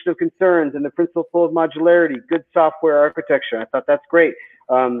separation of concerns and the principle of modularity, good software architecture. I thought that's great.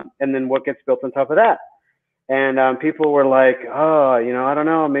 And then what gets built on top of that? And people were like, oh, you know, I don't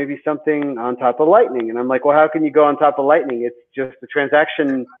know, maybe something on top of Lightning. And I'm like, well, how can you go on top of Lightning? It's just the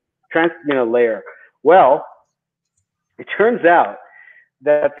transaction layer. Well, it turns out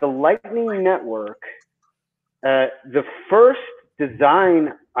that the Lightning Network, the first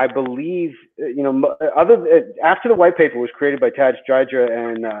design, I believe, you know, after the white paper was created by Taj Jydra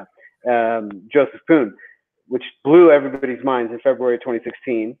and Joseph Poon, which blew everybody's minds in February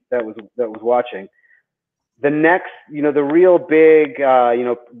 2016. That was watching. The next, you know, the real big, you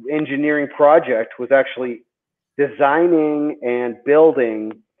know, engineering project was actually designing and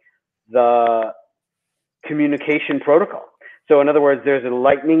building the communication protocol. So in other words, there's a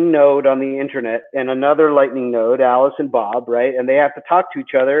Lightning node on the internet and another Lightning node, Alice and Bob, right? And they have to talk to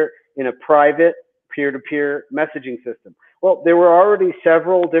each other in a private peer-to-peer messaging system. Well, there were already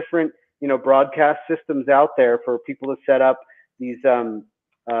several different, you know, broadcast systems out there for people to set up these, you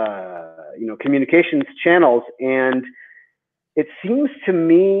know, communications channels. And it seems to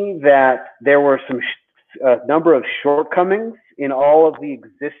me that there were some number of shortcomings in all of the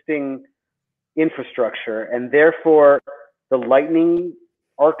existing infrastructure, and therefore the Lightning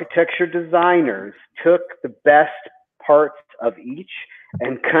architecture designers took the best parts of each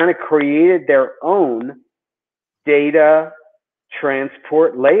and kind of created their own data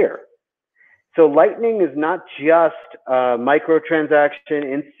transport layer. So Lightning is not just a microtransaction,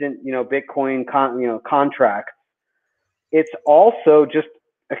 instant, you know, Bitcoin, contract. It's also just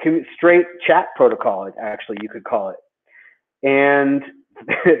a straight chat protocol, actually, you could call it. And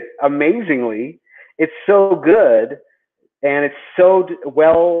amazingly, it's so good and it's so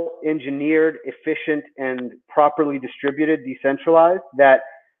well engineered, efficient, and properly distributed, decentralized, that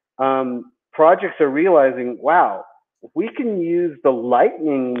projects are realizing, wow, we can use the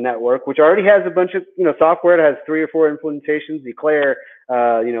Lightning Network, which already has a bunch of, you know, software. It has 3 or 4 implementations, Eclair,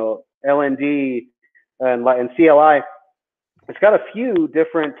 you know, LND, and CLI. It's got a few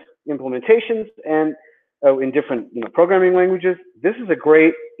different implementations and in different, you know, programming languages. This is a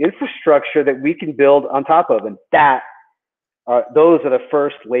great infrastructure that we can build on top of, and that those are the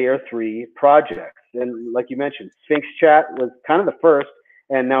first layer 3 projects. And like you mentioned, Sphinx Chat was kind of the first,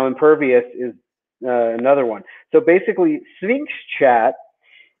 and now Impervious is another one. So basically, Sphinx Chat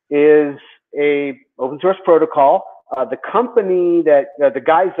is a open source protocol. The company that the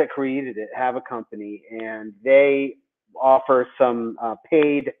guys that created it have a company, and they offer some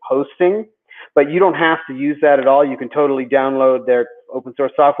paid hosting, but you don't have to use that at all. You can totally download their open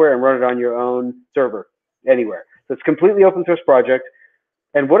source software and run it on your own server anywhere. So it's a completely open source project.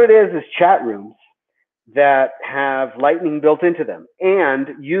 And what it is chat rooms that have Lightning built into them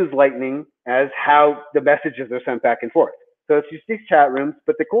and use Lightning as how the messages are sent back and forth. So it's just these chat rooms.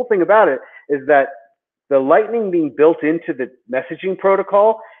 But the cool thing about it is that the Lightning being built into the messaging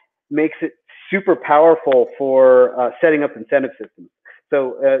protocol makes it super powerful for setting up incentive systems.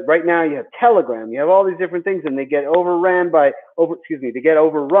 So right now you have Telegram, you have all these different things, and they get overrun by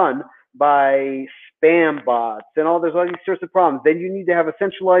spam bots and all these sorts of problems. Then you need to have a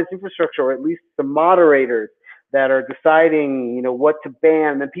centralized infrastructure, or at least some moderators that are deciding, you know, what to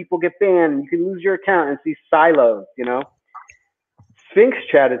ban. And then people get banned, and you can lose your account and see silos. You know, Sphinx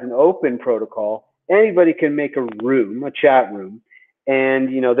Chat is an open protocol. Anybody can make a room, a chat room,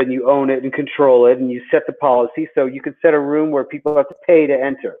 and you know, then you own it and control it, and you set the policy. So you can set a room where people have to pay to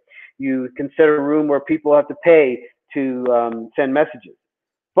enter. You can set a room where people have to pay to send messages.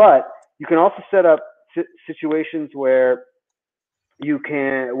 But you can also set up situations where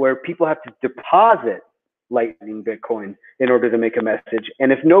people have to deposit Lightning Bitcoin in order to make a message.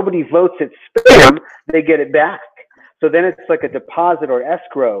 And if nobody votes it spam, they get it back. So then it's like a deposit or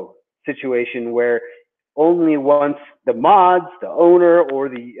escrow situation where only once the mods, the owner,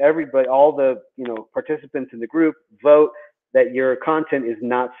 or all the participants in the group vote that your content is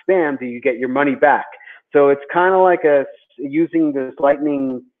not spam, do you get your money back. So it's kind of like using this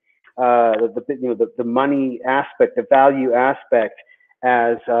Lightning, the money aspect, the value aspect,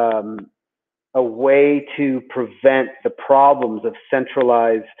 as a way to prevent the problems of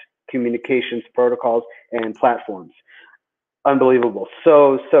centralized communications protocols and platforms. Unbelievable.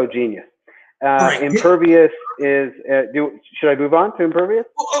 So genius. Right. Impervious is. Should I move on to Impervious?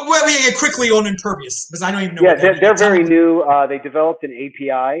 Well, yeah, quickly on Impervious, because I don't even know. Yeah, they're very new. They developed an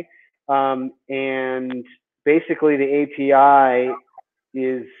API, and basically the API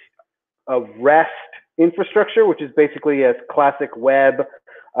is a REST infrastructure, which is basically a classic web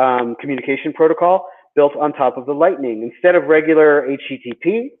communication protocol built on top of the Lightning. Instead of regular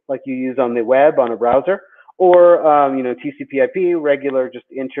HTTP, like you use on the web on a browser, or TCP/IP, regular just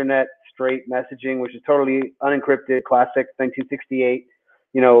internet straight messaging, which is totally unencrypted, classic 1968,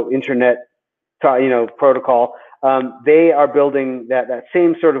 internet, protocol. They are building that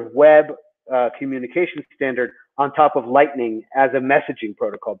same sort of web communication standard on top of Lightning as a messaging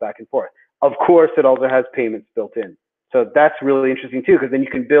protocol back and forth. Of course, it also has payments built in. So that's really interesting too, because then you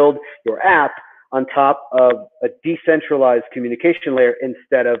can build your app on top of a decentralized communication layer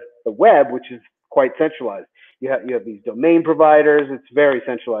instead of the web, which is quite centralized. You have these domain providers. It's very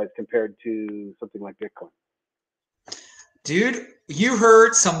centralized compared to something like Bitcoin. Dude, you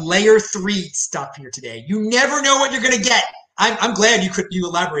heard some layer 3 stuff here today. You never know what you're going to get. I'm glad you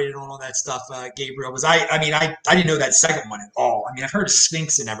elaborated on all that stuff, Gabriel. Because I didn't know that second one at all. I mean, I've heard of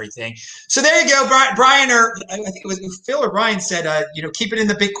Sphinx and everything. So there you go, Brian, or I think it was Phil or Brian said, keep it in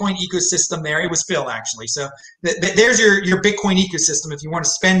the Bitcoin ecosystem. There, it was Phil actually. So there's your Bitcoin ecosystem. If you want to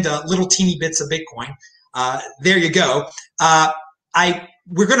spend little teeny bits of Bitcoin, there you go.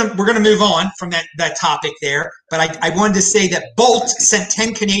 We're gonna move on from that topic there. But I wanted to say that Bolt sent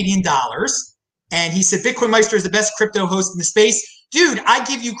 10 Canadian dollars. And he said, Bitcoin Meister is the best crypto host in the space. Dude, I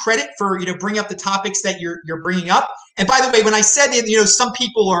give you credit for, bringing up the topics that you're bringing up. And by the way, when I said that, some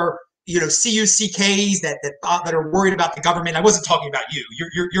people are, CUCKs that are worried about the government, I wasn't talking about you.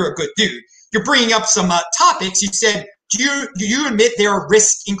 You're a good dude. You're bringing up some topics. You said, do you admit there are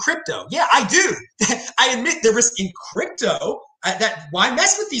risks in crypto? Yeah, I do. I admit there are risks in crypto. Why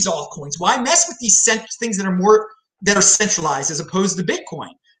mess with these altcoins? Why mess with these things that are centralized as opposed to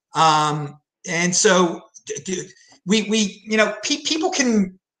Bitcoin? And so people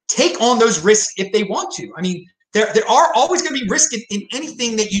can take on those risks if they want to. I mean, there are always going to be risk in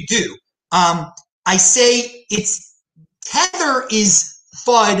anything that you do. I say Tether is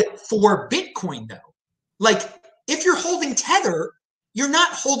FUD for Bitcoin though. Like if you're holding Tether, you're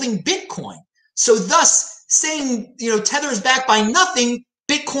not holding Bitcoin. So thus saying, Tether is backed by nothing,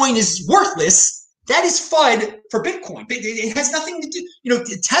 Bitcoin is worthless. That is FUD for Bitcoin. It has nothing to do,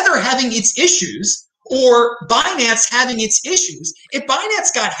 Tether having its issues or Binance having its issues. If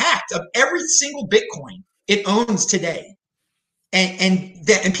Binance got hacked of every single Bitcoin it owns today,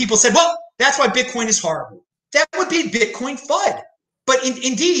 and people said, well, that's why Bitcoin is horrible. that would be Bitcoin FUD. But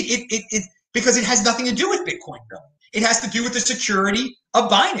indeed, it because it has nothing to do with Bitcoin, though. It has to do with the security of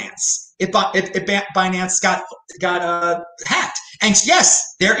Binance. Binance got hacked, and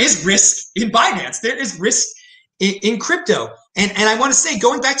yes, there is risk in Binance. There is risk in crypto, and I want to say,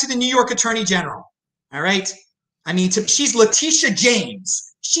 going back to the New York Attorney General. All right, I mean, she's Letitia James.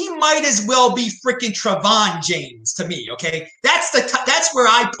 She might as well be freaking Trevon James to me. Okay, that's where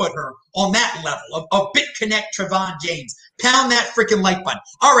I put her on that level of BitConnect Trevon James. Pound that freaking like button.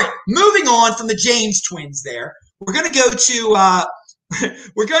 All right, moving on from the James twins. There, we're gonna go to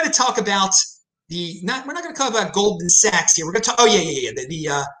we're going to talk about we're not going to talk about Goldman Sachs here. We're going to talk. Oh yeah.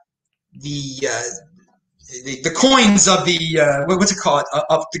 The coins of the what's it called?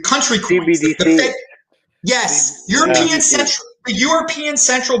 Of the country coins. CBDC. Yes, the European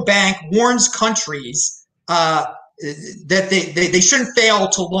Central Bank warns countries that they shouldn't fail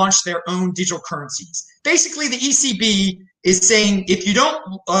to launch their own digital currencies. Basically, the ECB is saying if you don't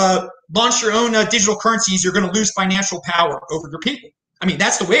launch your own digital currencies, you're going to lose financial power over your people. I mean,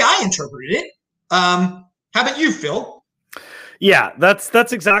 that's the way I interpreted it. How about you, Phil? Yeah,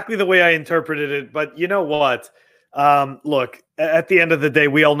 that's exactly the way I interpreted it. But you know what? Look, at the end of the day,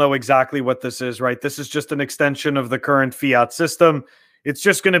 we all know exactly what this is, right? This is just an extension of the current fiat system. It's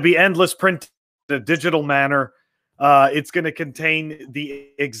just going to be endless print in a digital manner. It's going to contain the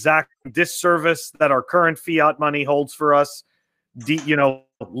exact disservice that our current fiat money holds for us.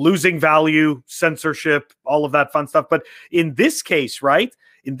 Losing value, censorship, all of that fun stuff. But in this case, right?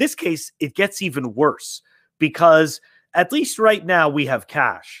 In this case, it gets even worse because at least right now we have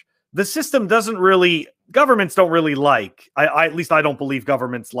cash. The system doesn't really, governments don't really like, at least I don't believe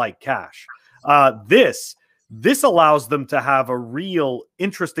governments like cash. This allows them to have a real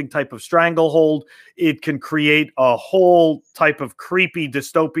interesting type of stranglehold. It can create a whole type of creepy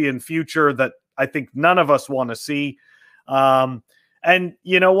dystopian future that I think none of us want to see. And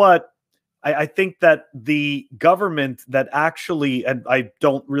you know what? I think that the government that actually, and I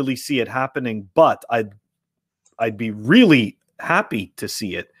don't really see it happening, but I'd be really happy to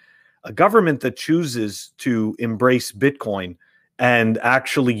see it. A government that chooses to embrace Bitcoin and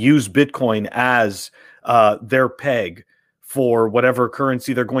actually use Bitcoin as their peg for whatever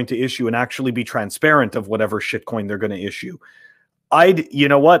currency they're going to issue and actually be transparent of whatever shitcoin they're going to issue. You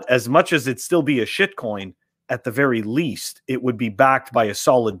know what? As much as it still be a shitcoin, at the very least, it would be backed by a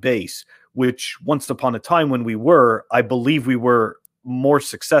solid base, which once upon a time when I believe we were more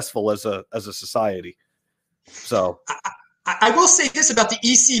successful as a society. So I will say this about the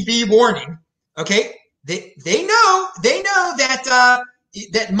ECB warning. Okay, they know that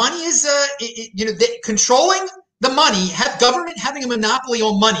that money is controlling the money, government having a monopoly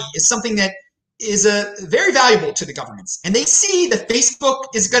on money is something that is very valuable to the governments. And they see that Facebook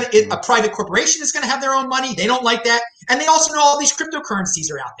is a private corporation is going to have their own money. They don't like that. And they also know all these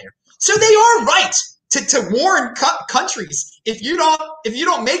cryptocurrencies are out there. So they are right to warn countries if you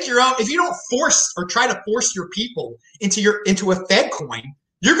don't make your own, if you don't force or try to force your people into a Fed coin,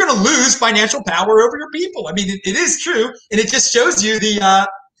 you're going to lose financial power over your people. I mean, it is true, and it just shows you the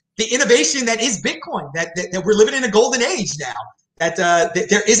innovation that is Bitcoin. That we're living in a golden age now. That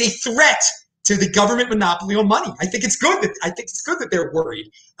there is a threat to the government monopoly on money. I think it's good that they're worried.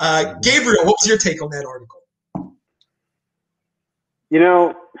 Gabriel, what was your take on that article?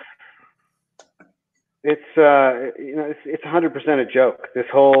 It's 100% a joke. This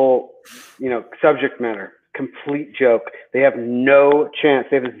whole subject matter, complete joke. They have no chance.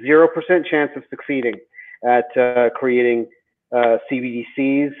 They have a 0% chance of succeeding at creating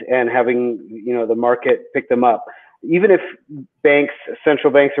CBDCs and having the market pick them up. Even if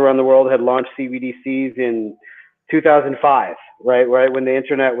central banks around the world had launched CBDCs in 2005, right when the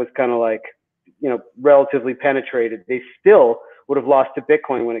internet was kind of like relatively penetrated, they still would have lost to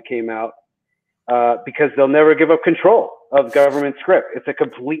Bitcoin when it came out. Because they'll never give up control of government script. It's a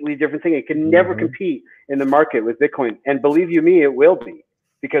completely different thing. It can never compete in the market with Bitcoin. And believe you me, it will be.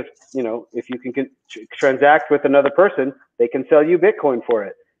 Because, if you can transact with another person, they can sell you Bitcoin for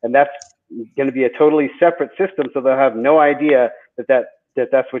it. And that's going to be a totally separate system, so they'll have no idea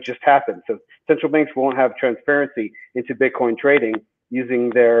that's what just happened. So central banks won't have transparency into Bitcoin trading using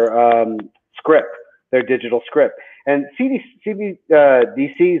their script, their digital script. And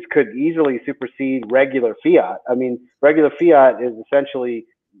CBDCs could easily supersede regular fiat. I mean, regular fiat is essentially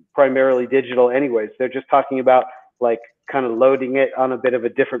primarily digital anyways. They're just talking about kind of loading it on a bit of a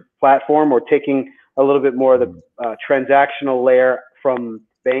different platform or taking a little bit more of the transactional layer from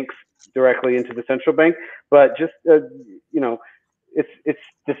banks directly into the central bank. But just, it's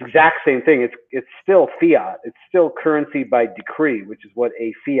this exact same thing. It's still fiat. It's still currency by decree, which is what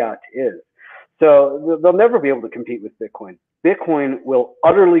a fiat is. So they'll never be able to compete with Bitcoin. Bitcoin will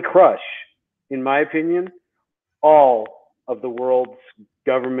utterly crush, in my opinion, all of the world's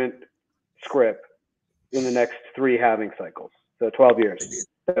government script in the next 3 halving cycles. So 12 years.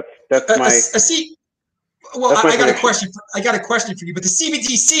 That's my. Well, that's my I got a prediction. question. I got a question for you. But the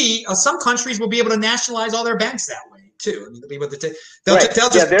CBDC, some countries will be able to nationalize all their banks that way too. I mean, they'll be able to. They'll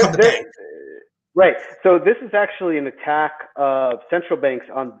just become the bank. Right. So this is actually an attack of central banks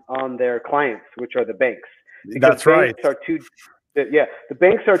on their clients, which are the banks. That's right. The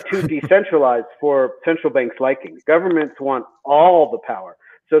banks are too decentralized for central banks' liking. Governments want all the power,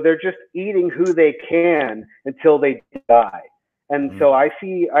 so they're just eating who they can until they die. And so I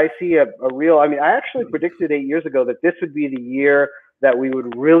see a real. I mean, I actually predicted 8 years ago that this would be the year that we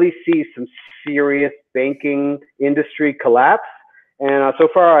would really see some serious banking industry collapse. And so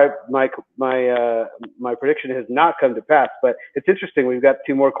far, my prediction has not come to pass. But it's interesting. We've got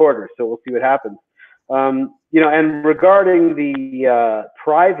 2 more quarters, so we'll see what happens. And regarding the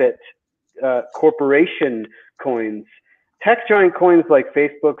private corporation coins, tech giant coins like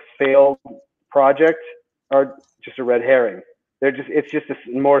Facebook's failed project are just a red herring. It's just a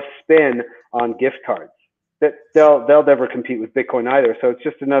more spin on gift cards. That they'll never compete with Bitcoin either. So it's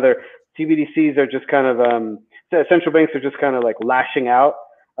just another. CBDCs are just kind of central banks are just kind of like lashing out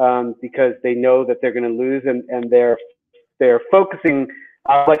because they know that they're going to lose, and they're focusing.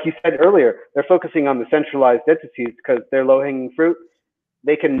 Like you said earlier, they're focusing on the centralized entities because they're low-hanging fruit.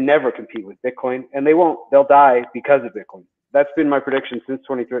 They can never compete with Bitcoin, and they won't. They'll die because of Bitcoin. That's been my prediction since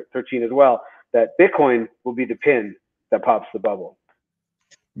 2013 as well, that Bitcoin will be the pin that pops the bubble.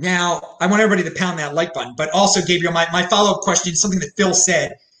 Now, I want everybody to pound that like button, but also, Gabriel, my follow-up question is something that Phil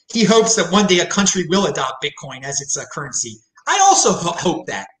said. He hopes that one day a country will adopt Bitcoin as its currency. I also hope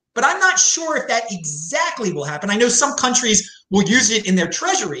that, but I'm not sure if that exactly will happen. I know some countries will use it in their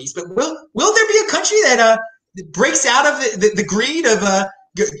treasuries, but will there be a country that breaks out of the greed of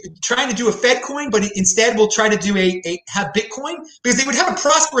trying to do a Fed coin, but instead will try to do have Bitcoin? Because they would have a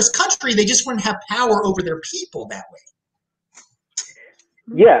prosperous country, they just wouldn't have power over their people that way.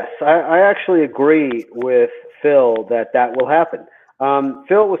 Yes, I actually agree with Phil that will happen.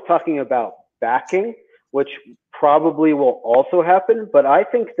 Phil was talking about backing, which probably will also happen, but I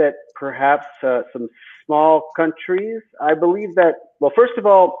think that perhaps some small countries, I believe that, well, first of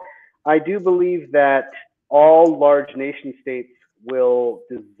all, I do believe that all large nation states will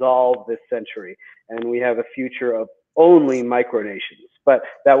dissolve this century, and we have a future of only micronations. But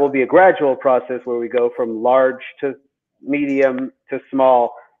that will be a gradual process where we go from large to medium to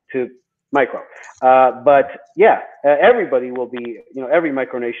small to micro. But yeah, everybody will be, every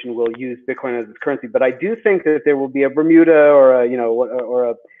micronation will use Bitcoin as its currency. But I do think that there will be a Bermuda or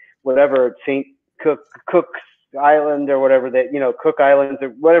a whatever St. Cook's Island or whatever that, Cook Islands or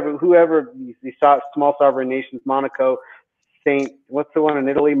whatever, whoever these small sovereign nations, Monaco, what's the one in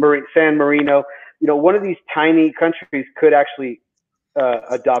Italy? San Marino. One of these tiny countries could actually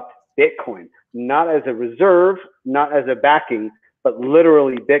adopt Bitcoin, not as a reserve, not as a backing, but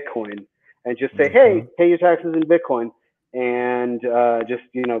literally Bitcoin, and just say, hey, pay your taxes in Bitcoin, and just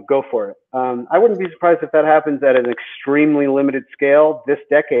go for it. I wouldn't be surprised if that happens at an extremely limited scale this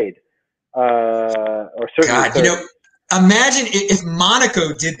decade, or certainly. God, imagine if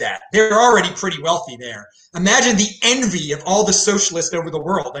Monaco did that. They're already pretty wealthy there. Imagine the envy of all the socialists over the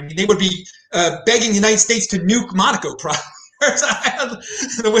world. I mean, they would be begging the United States to nuke Monaco, probably.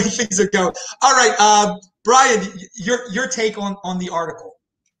 The way things are going. All right, Brian, your take on the article.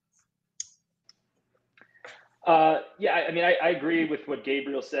 Yeah, I mean, I agree with what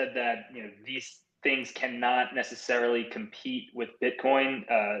Gabriel said, that these things cannot necessarily compete with Bitcoin.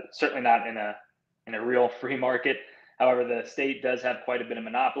 Certainly not in a real free market. However, the state does have quite a bit of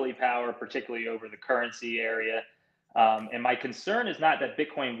monopoly power, particularly over the currency area. And my concern is not that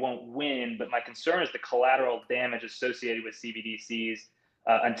Bitcoin won't win, but my concern is the collateral damage associated with CBDCs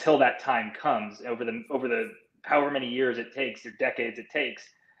until that time comes. Over the however many years it takes, or decades it takes.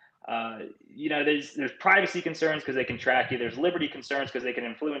 There's privacy concerns because they can track you. There's liberty concerns because they can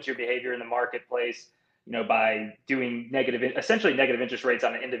influence your behavior in the marketplace, by doing essentially negative interest rates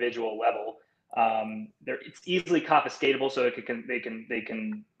on an individual level. It's easily confiscatable, so they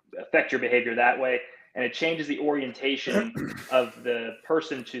can affect your behavior that way. And it changes the orientation of the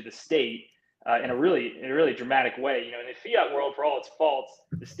person to the state in a really dramatic way. In the fiat world, for all its faults,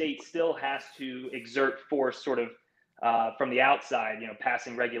 the state still has to exert force sort of from the outside,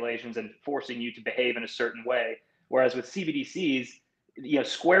 passing regulations and forcing you to behave in a certain way. Whereas with CBDCs,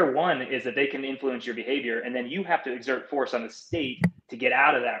 square one is that they can influence your behavior, and then you have to exert force on the state to get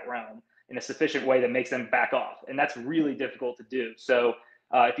out of that realm in a sufficient way that makes them back off. And that's really difficult to do. So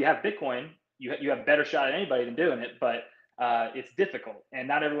if you have Bitcoin, you have a better shot at anybody than doing it, but it's difficult, and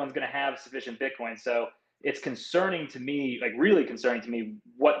not everyone's going to have sufficient Bitcoin. So it's concerning to me, like really concerning to me,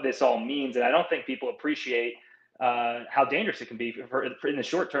 what this all means. And I don't think people appreciate how dangerous it can be for in the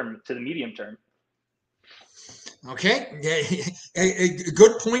short term to the medium term. Okay,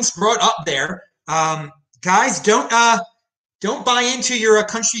 good points brought up there, guys. Don't buy into your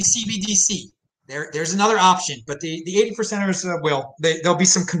country CBDC. There's another option, but the 80%ers will. There'll be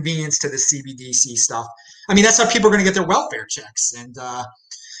some convenience to the CBDC stuff. I mean, that's how people are going to get their welfare checks, and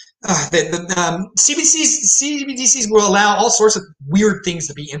CBDCs will allow all sorts of weird things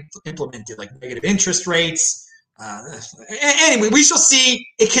to be implemented, like negative interest rates. Anyway, we shall see.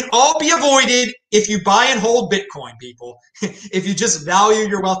 It can all be avoided if you buy and hold Bitcoin, people. If you just value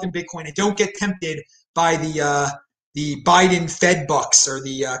your wealth in Bitcoin and don't get tempted by the Biden Fed bucks or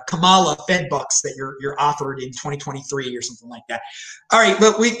the Kamala Fed bucks that you're offered in 2023 or something like that. All right,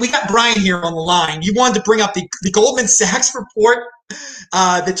 well, we got Brian here on the line. You wanted to bring up the Goldman Sachs report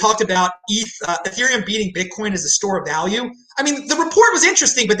that talked about Ethereum beating Bitcoin as a store of value. I mean, the report was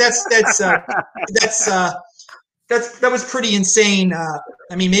interesting, but that was pretty insane.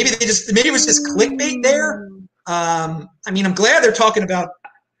 I mean, maybe it was just clickbait there. I mean, I'm glad they're talking about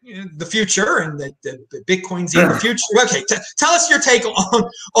the future and the Bitcoin's in the future. Okay, tell us your take on.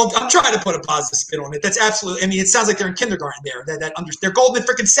 I'm trying to put a positive spin on it. That's absolutely. I mean, it sounds like they're in kindergarten there. They're Goldman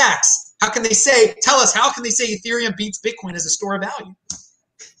freaking Sachs. How can they say? Tell us, how can they say Ethereum beats Bitcoin as a store of value?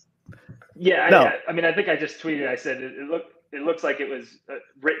 Yeah, no. I mean, I think I just tweeted. I said it looks like it was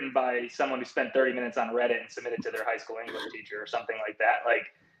written by someone who spent 30 minutes on Reddit and submitted to their high school English teacher or something like that. Like,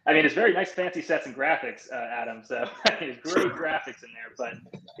 I mean, it's very nice, fancy sets and graphics, Adam. So I mean, it's great graphics in there, but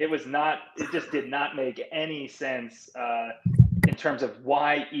it just did not make any sense in terms of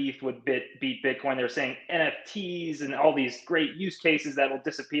why ETH would beat Bitcoin. They were saying NFTs and all these great use cases that will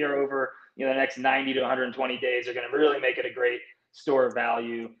disappear over the next 90 to 120 days are going to really make it a great store of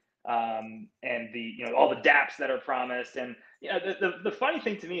value. And all the dApps that are promised. And the funny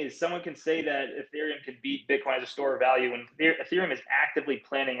thing to me is someone can say that Ethereum can beat Bitcoin as a store of value when Ethereum is actively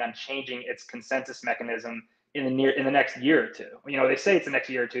planning on changing its consensus mechanism in the next year or two. They say it's the next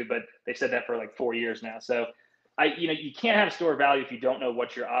year or two, but they've said that for like 4 years now. So you can't have a store of value if you don't know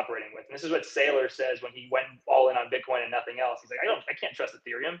what you're operating with. And this is what Saylor says when he went all in on Bitcoin and nothing else. He's like, I can't trust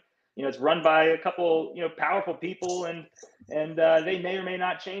Ethereum. It's run by a couple, powerful people, and they may or may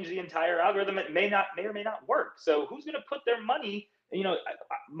not change the entire algorithm. It may or may not work. So who's going to put their money?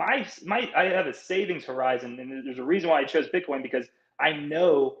 I have a savings horizon, and there's a reason why I chose Bitcoin, because I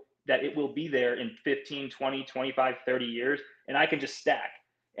know that it will be there in 15, 20, 25, 30 years, and I can just stack.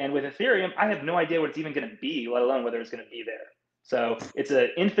 And with Ethereum, I have no idea what it's even going to be, let alone whether it's going to be there. So it's an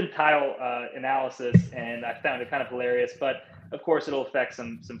infantile analysis, and I found it kind of hilarious. But of course, it'll affect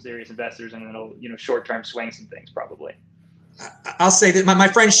some serious investors, and it'll short-term swing some things probably. I'll say that my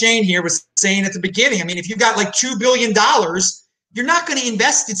friend Shane here was saying at the beginning. I mean, if you've got like $2 billion, you're not going to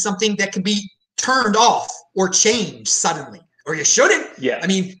invest in something that can be turned off or changed suddenly, or you shouldn't. Yeah. I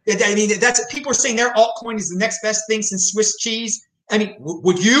mean that's people are saying their altcoin is the next best thing since Swiss cheese. I mean,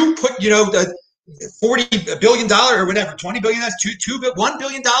 would you put the $40 billion or whatever, $20 billion, $1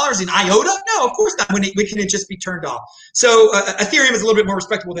 billion in IOTA? No, of course not. When it can just be turned off. So Ethereum is a little bit more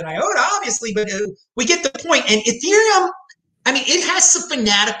respectable than IOTA, obviously, but we get the point. And Ethereum, I mean, it has some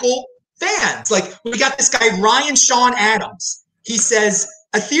fanatical fans. Like, we got this guy, Ryan Sean Adams. He says,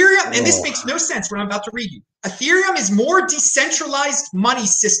 Ethereum, and this makes no sense what I'm about to read you. Ethereum is more decentralized money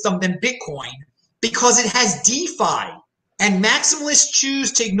system than Bitcoin because it has DeFi, and maximalists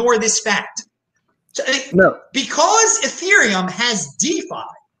choose to ignore this fact. So, no. Because Ethereum has DeFi,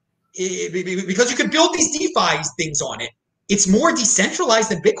 because you can build these DeFi things on it, it's more decentralized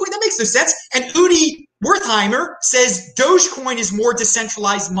than Bitcoin. That makes no sense. And Udi Wertheimer says Dogecoin is more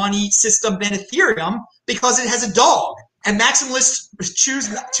decentralized money system than Ethereum because it has a dog. And maximalists choose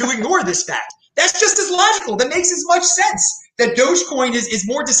to ignore this fact. That's just as logical. That makes as much sense that Dogecoin is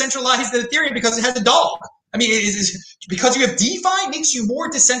more decentralized than Ethereum because it has a dog. I mean, because you have DeFi makes you more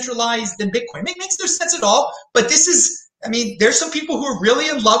decentralized than Bitcoin. It makes no sense at all. But this is, I mean, there's some people who are really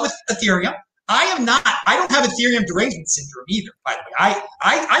in love with Ethereum. I am not. I don't have Ethereum derangement syndrome either, by the way.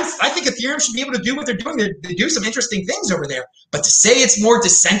 I think Ethereum should be able to do what they're doing. They do some interesting things over there. But to say it's more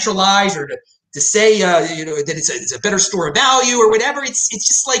decentralized or to say that it's a better store of value or whatever, it's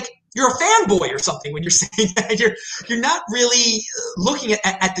just like you're a fanboy or something when you're saying that. You're not really looking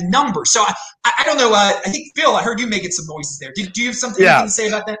at the numbers. So I don't know. I think, Phil, I heard you making some noises there. Do you have something you can say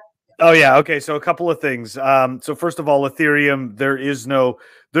about that? Oh, yeah. Okay. So a couple of things. So first of all, Ethereum, there's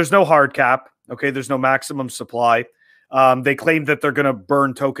no hard cap. Okay. There's no maximum supply. They claim that they're going to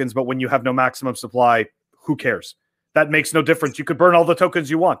burn tokens, but when you have no maximum supply, who cares? That makes no difference. You could burn all the tokens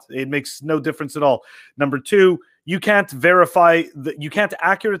you want. It makes no difference at all. Number two, you can't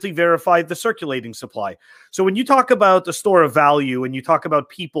accurately verify the circulating supply. So when you talk about the store of value and you talk about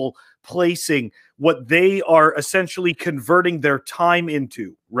people placing what they are essentially converting their time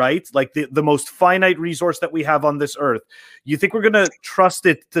into, right? Like the most finite resource that we have on this earth. You think we're going to trust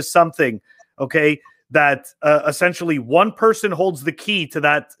it to something, okay, that essentially one person holds the key to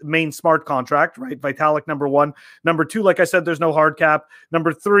that main smart contract, right? Vitalik, number one. Number two, like I said, there's no hard cap.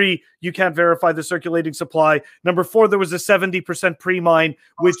 Number three, you can't verify the circulating supply. Number four, there was a 70% pre-mine,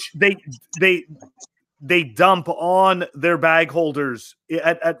 which they dump on their bag holders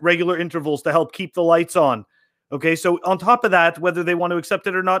at regular intervals to help keep the lights on. Okay, so on top of that, whether they want to accept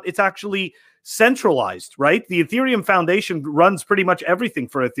it or not, it's actually centralized, right? The Ethereum Foundation runs pretty much everything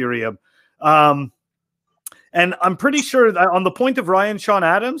for Ethereum. And I'm pretty sure that on the point of Ryan Sean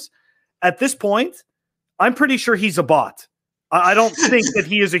Adams, at this point, I'm pretty sure he's a bot. I don't think that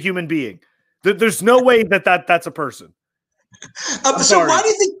he is a human being. There's no way that's a person. So why do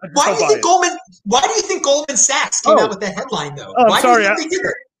you think Goldman Sachs came out with that headline though? Why sorry, do you think they did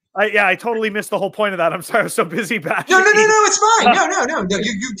it? I totally missed the whole point of that. I'm sorry, I was so busy bashing. No, it's fine. No.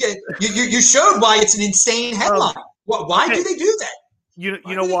 You showed why it's an insane headline. Why do they do that?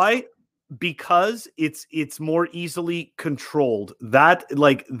 You know why? Because it's more easily controlled. That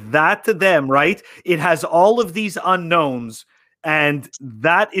to them, right? It has all of these unknowns, and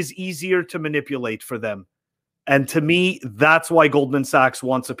that is easier to manipulate for them. And to me, that's why Goldman Sachs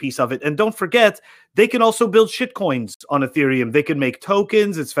wants a piece of it. And don't forget, they can also build shitcoins on Ethereum. They can make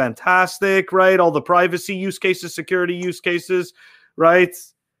tokens. It's fantastic, right? All the privacy use cases, security use cases, right?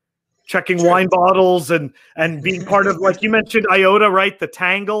 Checking wine bottles and being part of, like you mentioned, IOTA, right? The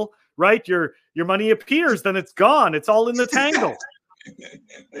Tangle. Right, your money appears, then it's gone. It's all in the Tangle.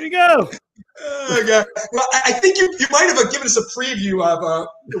 There you go. Okay. Well, I think you might have given us a preview of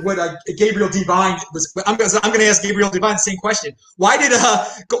what Gabriel Devine was. I'm going to ask Gabriel Devine the same question. Why did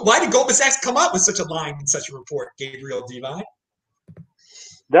Goldman Sachs come up with such a line in such a report, Gabriel Devine?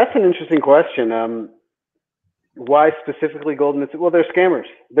 That's an interesting question. Why specifically Goldman Sachs? Well, they're scammers.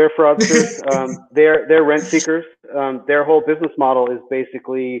 They're fraudsters. They're rent seekers. Their whole business model is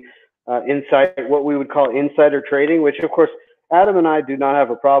basically what we would call insider trading, which of course Adam and I do not have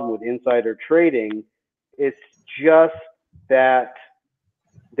a problem with insider trading. It's just that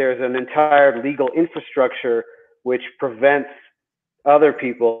there's an entire legal infrastructure which prevents other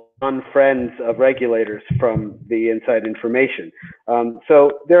people, non-friends of regulators, from the inside information.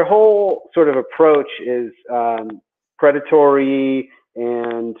 So their whole sort of approach is predatory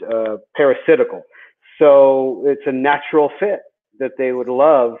and parasitical. So it's a natural fit that they would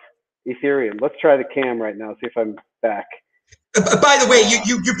love Ethereum. Let's try the cam right now, see if I'm back. By the way,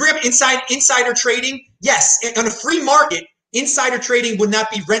 you bring up insider trading. Yes, on a free market, insider trading would not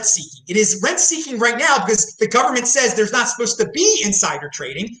be rent seeking. It is rent seeking right now because the government says there's not supposed to be insider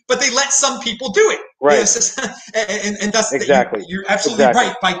trading, but they let some people do it. Right. And thus exactly. You're absolutely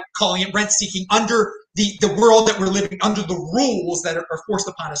right by calling it rent seeking under the world that we're living under, the rules that are forced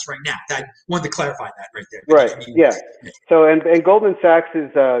upon us right now. I wanted to clarify that right there. Right. Yeah. So and Goldman Sachs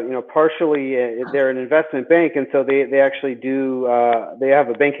is partially they're an investment bank, and so they actually do they have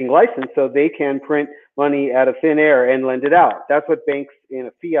a banking license, so they can print money out of thin air and lend it out. That's what banks in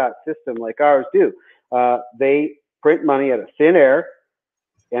a fiat system like ours do. They print money out of thin air,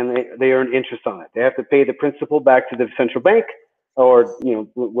 and they earn interest on it. They have to pay the principal back to the central bank, or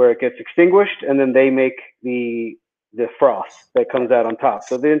where it gets extinguished, and then they make the froth that comes out on top.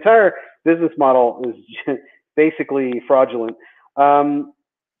 So the entire business model is basically fraudulent.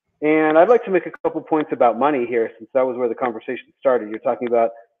 And I'd like to make a couple points about money here, since that was where the conversation started. You're talking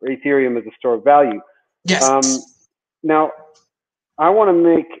about Ethereum as a store of value. Yes. Now, I want to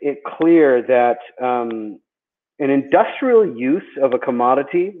make it clear that an industrial use of a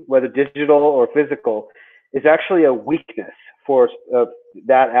commodity, whether digital or physical, is actually a weakness for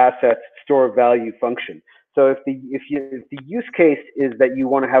that asset's store of value function. So if the use case is that you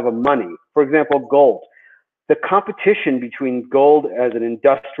want to have a money, for example, gold, the competition between gold as an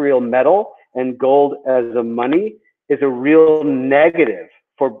industrial metal and gold as a money is a real negative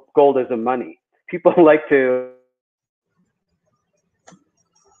for gold as a money. People like to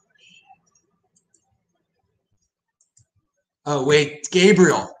Oh wait,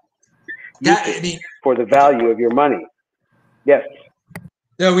 Gabriel. For the value of your money. Yes.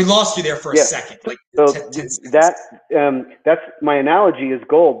 No, we lost you there for a second. Like so 10 seconds. That's my analogy is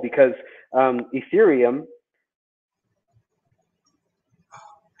gold, because Ethereum.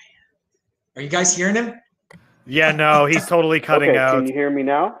 Are you guys hearing him? Yeah, no, he's totally cutting Okay, out. can you hear me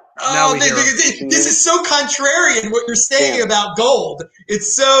now? Oh, we hear this is so contrarian what you're saying Damn. about gold.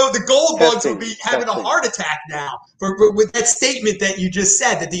 It's so the gold bugs will Testing, be having a testing. heart attack now with that statement that you just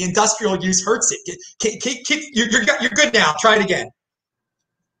said that the industrial use hurts it. You're good now. Try it again.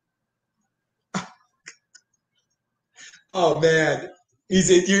 Oh man,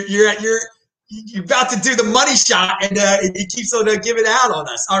 you're about to do the money shot, and it keeps on giving out on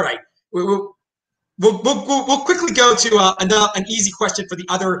us. All right, we'll quickly go to an easy question for the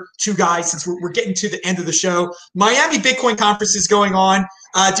other two guys since we're getting to the end of the show. Miami Bitcoin conference is going on.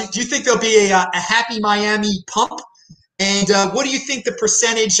 Do you think there'll be a happy Miami pump? And what do you think the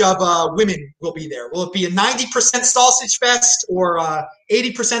percentage of women will be there? Will it be a 90% sausage fest or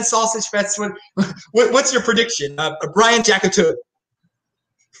 80% sausage fest? What's your prediction? Brian Jacoto.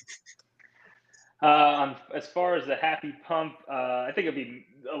 As far as the happy pump, I think it'll be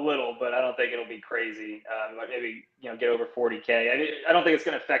a little, but I don't think it'll be crazy. Maybe get over 40K. I don't think it's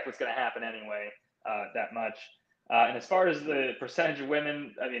going to affect what's going to happen anyway that much. And as far as the percentage of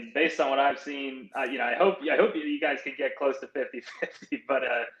women, based on what I've seen, I hope you guys can get close to 50-50, but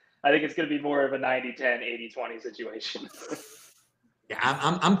I think it's going to be more of a 90-10, 80-20 situation. Yeah,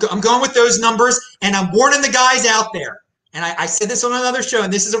 I'm going with those numbers, and I'm warning the guys out there. And I said this on another show,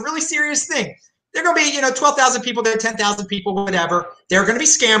 and this is a really serious thing. There are going to be 12,000 people there, 10,000 people, whatever. There are going to be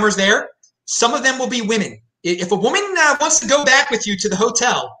scammers there. Some of them will be women. If a woman wants to go back with you to the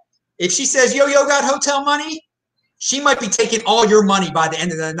hotel, if she says, yo, got hotel money, she might be taking all your money by the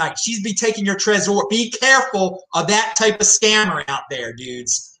end of the night. She'd be taking your treasure. Be careful of that type of scammer out there,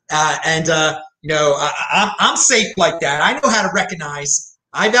 dudes. I'm safe like that. I know how to recognize.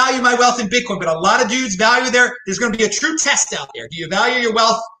 I value my wealth in Bitcoin, but a lot of dudes value there's going to be a true test out there. Do you value your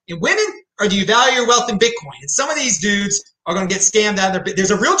wealth in women or do you value your wealth in Bitcoin? And some of these dudes are going to get scammed out of their.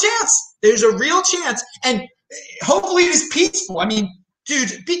 There's a real chance. There's a real chance. And hopefully it is peaceful.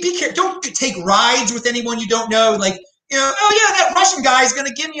 Dude, be careful. Don't take rides with anyone you don't know. Like, oh yeah, that Russian guy is going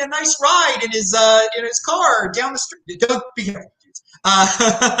to give me a nice ride in his car down the street. Don't be careful, dudes.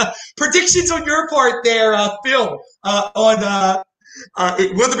 Predictions on your part there, Phil. Will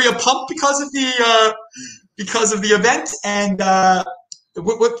there be a pump because of the event? And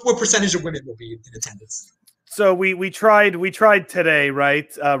what percentage of women will be in attendance? So we tried today,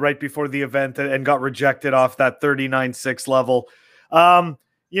 right? Right before the event and got rejected off that 39.6 level.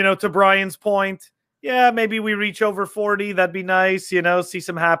 To Brian's point, yeah, maybe we reach over 40. That'd be nice, see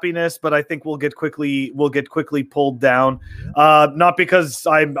some happiness, but I think we'll get quickly pulled down. Not because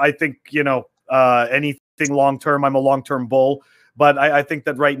I think, anything long-term, I'm a long-term bull, but I think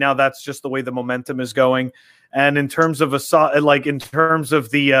that right now that's just the way the momentum is going. And in terms of the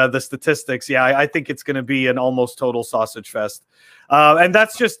statistics, yeah, I think it's going to be an almost total sausage fest. And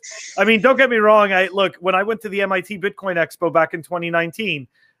that's just, don't get me wrong. Look, when I went to the MIT Bitcoin Expo back in 2019,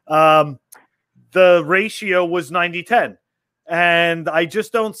 the ratio was 90-10. And I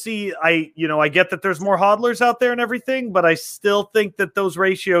just don't see, I get that there's more hodlers out there and everything, but I still think that those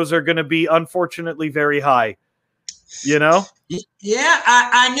ratios are going to be, unfortunately, very high. Yeah,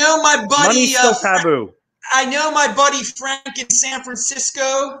 I know my buddy. Money's still taboo. I know my buddy Frank in San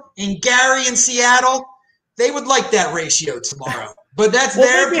Francisco and Gary in Seattle. They would like that ratio tomorrow, but that's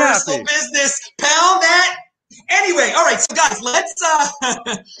their personal business. Pound that. Anyway, all right. So guys, let's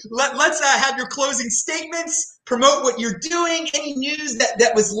have your closing statements. Promote what you're doing. Any news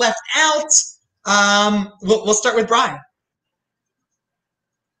that was left out? We'll start with Brian.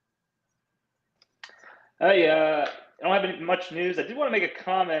 I don't have much news. I did want to make a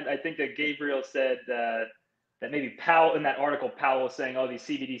comment. I think that Gabriel said that maybe Powell, in that article, Powell was saying, oh, these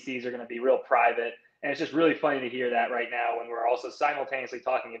CBDCs are going to be real private. And it's just really funny to hear that right now when we're also simultaneously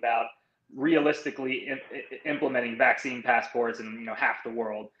talking about realistically implementing vaccine passports in half the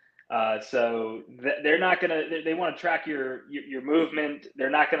world. So they're not going to, they want to track your movement. They're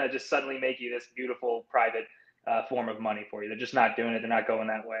not going to just suddenly make you this beautiful private form of money for you. They're just not doing it. They're not going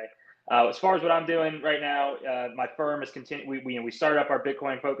that way. As far as what I'm doing right now, my firm is continuing. We started up our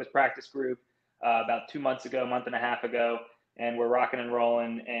Bitcoin focus practice group about 2 months ago, a month and a half ago, and we're rocking and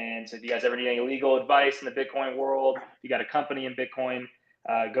rolling. And so if you guys ever need any legal advice in the Bitcoin world, you got a company in Bitcoin,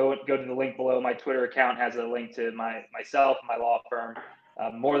 go to the link below. My Twitter account has a link to myself, my law firm.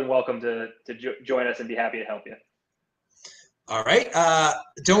 More than welcome to join us and be happy to help you. All right.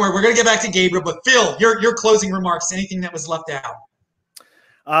 Don't worry, we're going to get back to Gabriel, but Phil, your closing remarks, anything that was left out?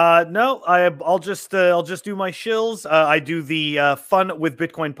 No, I'll just do my shills. I do the Fun with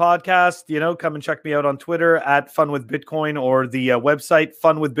Bitcoin podcast. Come and check me out on Twitter at Fun with Bitcoin or the website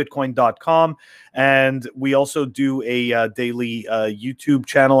funwithbitcoin.com. And we also do a daily YouTube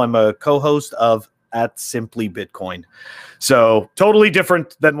channel. I'm a co-host of at Simply Bitcoin. So totally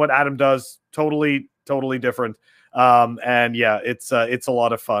different than what Adam does. Totally different. And yeah, it's a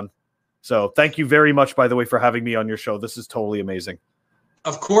lot of fun. So thank you very much, by the way, for having me on your show. This is totally amazing.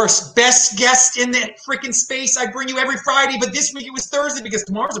 Of course, best guest in the freaking space. I bring you every Friday, but this week it was Thursday because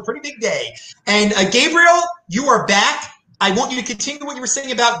tomorrow's a pretty big day. And Gabriel, you are back. I want you to continue what you were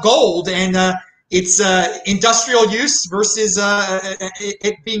saying about gold and its industrial use versus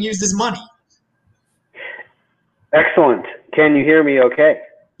it being used as money. Excellent. Can you hear me okay?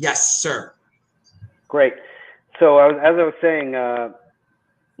 Yes, sir. Great. So as I was saying,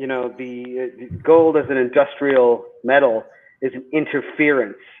 you know, the gold as an industrial metal is an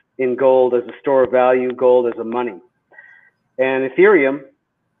interference in gold as a store of value, gold as a money. And Ethereum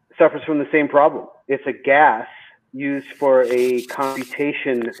suffers from the same problem. It's a gas used for a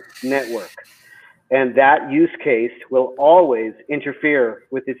computation network. And that use case will always interfere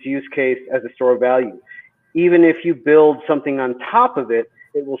with its use case as a store of value. Even if you build something on top of it,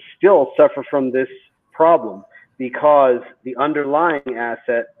 it will still suffer from this problem because the underlying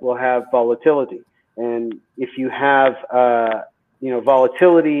asset will have volatility. And if you have, you know,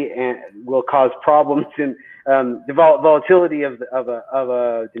 volatility and will cause problems in the volatility of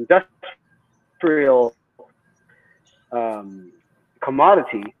a industrial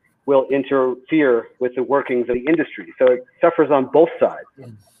commodity will interfere with the workings of the industry. So it suffers on both sides.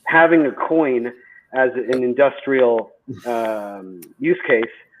 Having a coin as an industrial use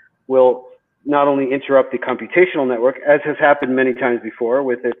case will not only interrupt the computational network, as has happened many times before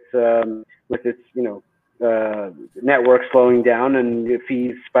with its you know, network slowing down and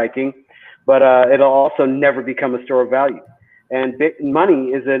fees spiking, but it'll also never become a store of value. And money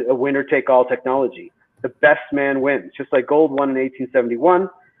is a winner-take-all technology. The best man wins, just like gold won in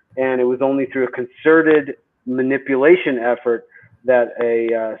 1871, and it was only through a concerted manipulation effort that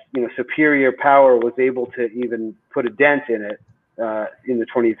a you know, superior power was able to even put a dent in it in the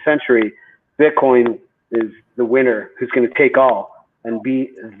 20th century. Bitcoin is the winner who's going to take all and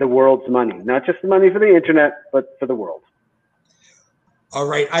be the world's money, not just the money for the internet, but for the world. All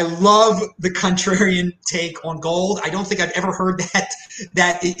right. I love the contrarian take on gold. I don't think I've ever heard that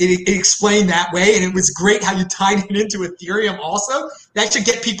it explained that way. And it was great how you tied it into Ethereum also. That should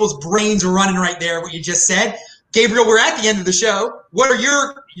get people's brains running right there, what you just said. Gabriel, we're at the end of the show.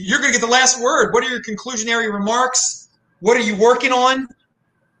 You're going to get the last word. What are your conclusionary remarks? What are you working on?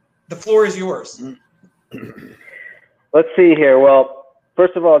 The floor is yours. Let's see here. Well,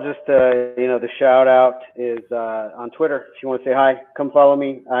 first of all, just you know, the shout out is on Twitter. If you want to say hi, come follow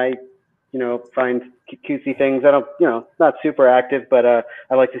me. I, you know, find cutesy things. I don't, you know, not super active, but I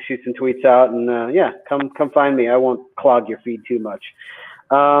like to shoot some tweets out, and yeah, come find me. I won't clog your feed too much.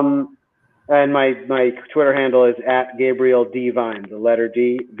 And my Twitter handle is @GabrielDVine, the letter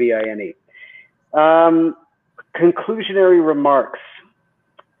D, V-I-N-E. Conclusionary remarks.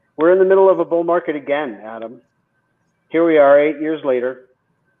 We're in the middle of a bull market again, Adam. Here we are 8 years later.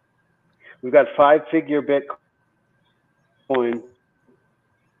 We've got 5-figure Bitcoin.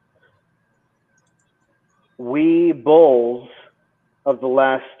 We bulls of the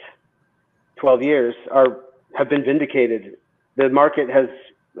last 12 years have been vindicated. The market has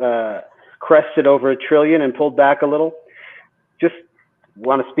crested over $1 trillion and pulled back a little. Just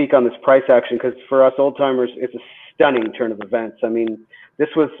want to speak on this price action because for us old timers, it's a stunning turn of events. I mean, this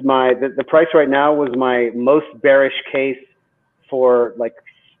was the price right now was my most bearish case for like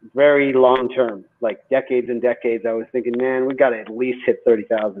very long term, like decades and decades. I was thinking, man, we got to at least hit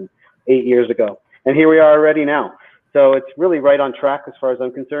 30,000 8 years ago. And here we are already now. So it's really right on track as far as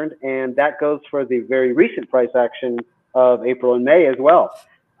I'm concerned. And that goes for the very recent price action of April and May as well.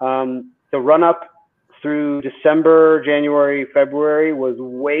 The run up through December, January, February was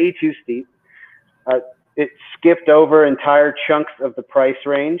way too steep. It skipped over entire chunks of the price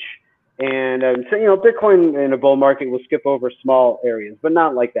range. And so, you know, Bitcoin in a bull market will skip over small areas, but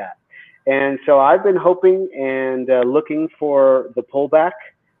not like that. And so I've been hoping and looking for the pullback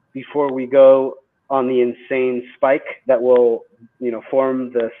before we go on the insane spike that will, you know,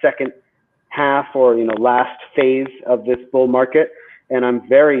 form the second half or, you know, last phase of this bull market. And I'm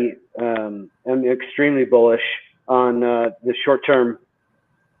I'm extremely bullish on the short-term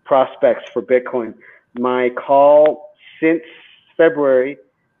prospects for Bitcoin. My call since February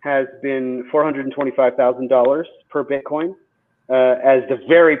has been $425,000 per Bitcoin as the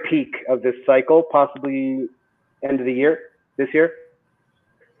very peak of this cycle, possibly end of the year, this year.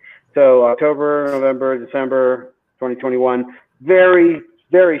 So October, November, December 2021, very,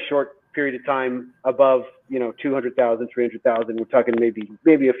 very short period of time above, you know, 200,000, 300,000. We're talking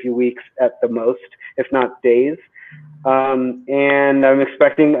maybe a few weeks at the most, if not days. And I'm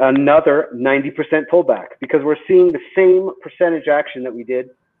expecting another 90% pullback because we're seeing the same percentage action that we did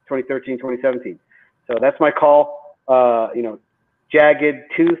 2013, 2017. So that's my call.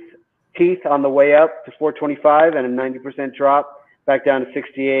 Jagged teeth on the way up to 425 and a 90% drop back down to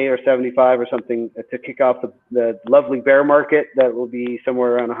 68 or 75 or something to kick off the lovely bear market that will be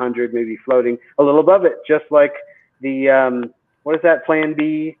somewhere around 100, maybe floating a little above it, just like the what is that Plan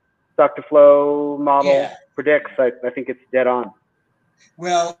B stock to flow model predicts. I think it's dead on.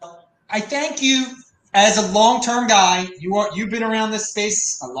 Well, I thank you as a long-term guy. You've been around this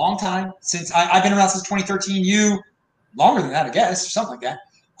space a long time. Since I've been around since 2013. You longer than that, I guess, or something like that.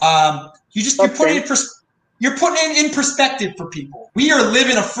 You're putting it in perspective for people. We are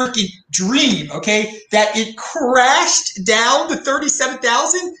living a freaking dream, okay? That it crashed down to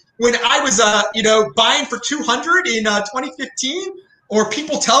 37,000 when I was, buying for 200 in 2015, or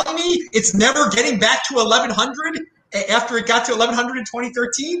people telling me it's never getting back to 1,100 after it got to 1,100 in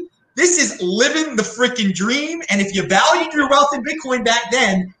 2013. This is living the freaking dream. And if you valued your wealth in Bitcoin back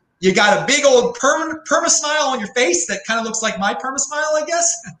then, you got a big old perma smile on your face that kind of looks like my perma smile, I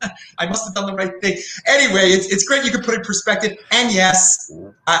guess. I must have done the right thing. Anyway, it's great you can put it in perspective. And yes,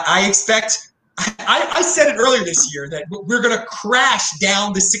 I expect, I said it earlier this year that we're going to crash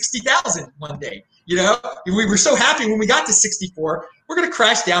down to 60,000 one day. We were so happy when we got to 64. We're going to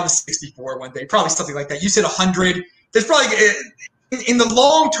crash down to 64 one day, probably something like that. You said 100. There's probably, in the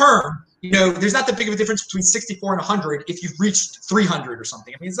long term, there's not that big of a difference between 64 and 100 if you've reached 300 or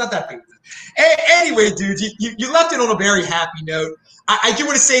something. I mean, it's not that big. Anyway, dudes, you left it on a very happy note. I do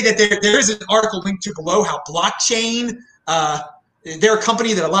want to say that there is an article linked to below how Blockchain, they're a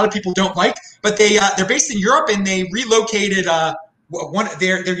company that a lot of people don't like, but they're based in Europe and they relocated they're going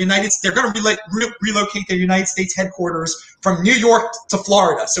to relocate their United States headquarters from New York to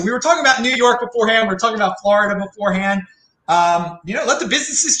Florida. So we were talking about New York beforehand. We were talking about Florida beforehand. Let the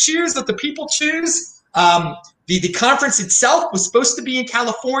businesses choose, let the people choose. The conference itself was supposed to be in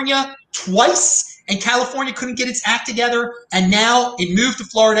California twice, and California couldn't get its act together, and now it moved to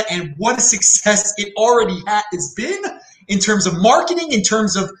Florida, and what a success it already has been in terms of marketing, in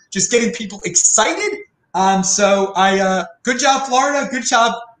terms of just getting people excited. Good job, Florida. Good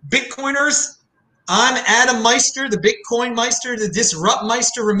job, Bitcoiners. I'm Adam Meister, the Bitcoin Meister, the Disrupt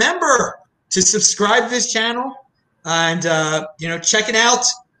Meister. Remember to subscribe to this channel. And, check it out.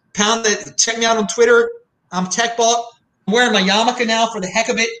 Check me out on Twitter. I'm TechBalt. I'm wearing my yarmulke now for the heck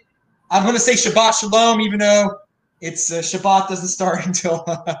of it. I'm going to say Shabbat Shalom, even though it's Shabbat doesn't start until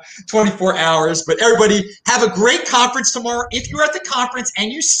 24 hours. But everybody, have a great conference tomorrow. If you're at the conference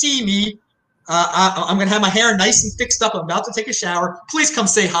and you see me, I'm going to have my hair nice and fixed up. I'm about to take a shower. Please come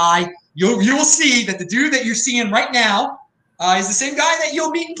say hi. You will see that the dude that you're seeing right now is the same guy that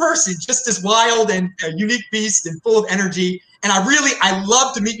you'll meet in person, just as wild and a unique beast and full of energy. And I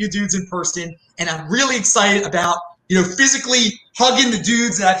love to meet you dudes in person. And I'm really excited about, physically hugging the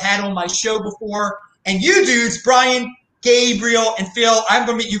dudes that I've had on my show before. And you dudes, Brian, Gabriel, and Phil, I'm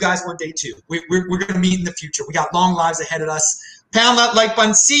going to meet you guys one day too. We're going to meet in the future. We got long lives ahead of us. Pound that like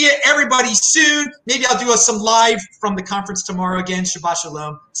button. See you, everybody, soon. Maybe I'll do some live from the conference tomorrow again. Shabbat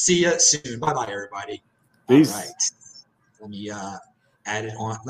Shalom. See you soon. Bye-bye, everybody. Peace. All right. Let me add it on.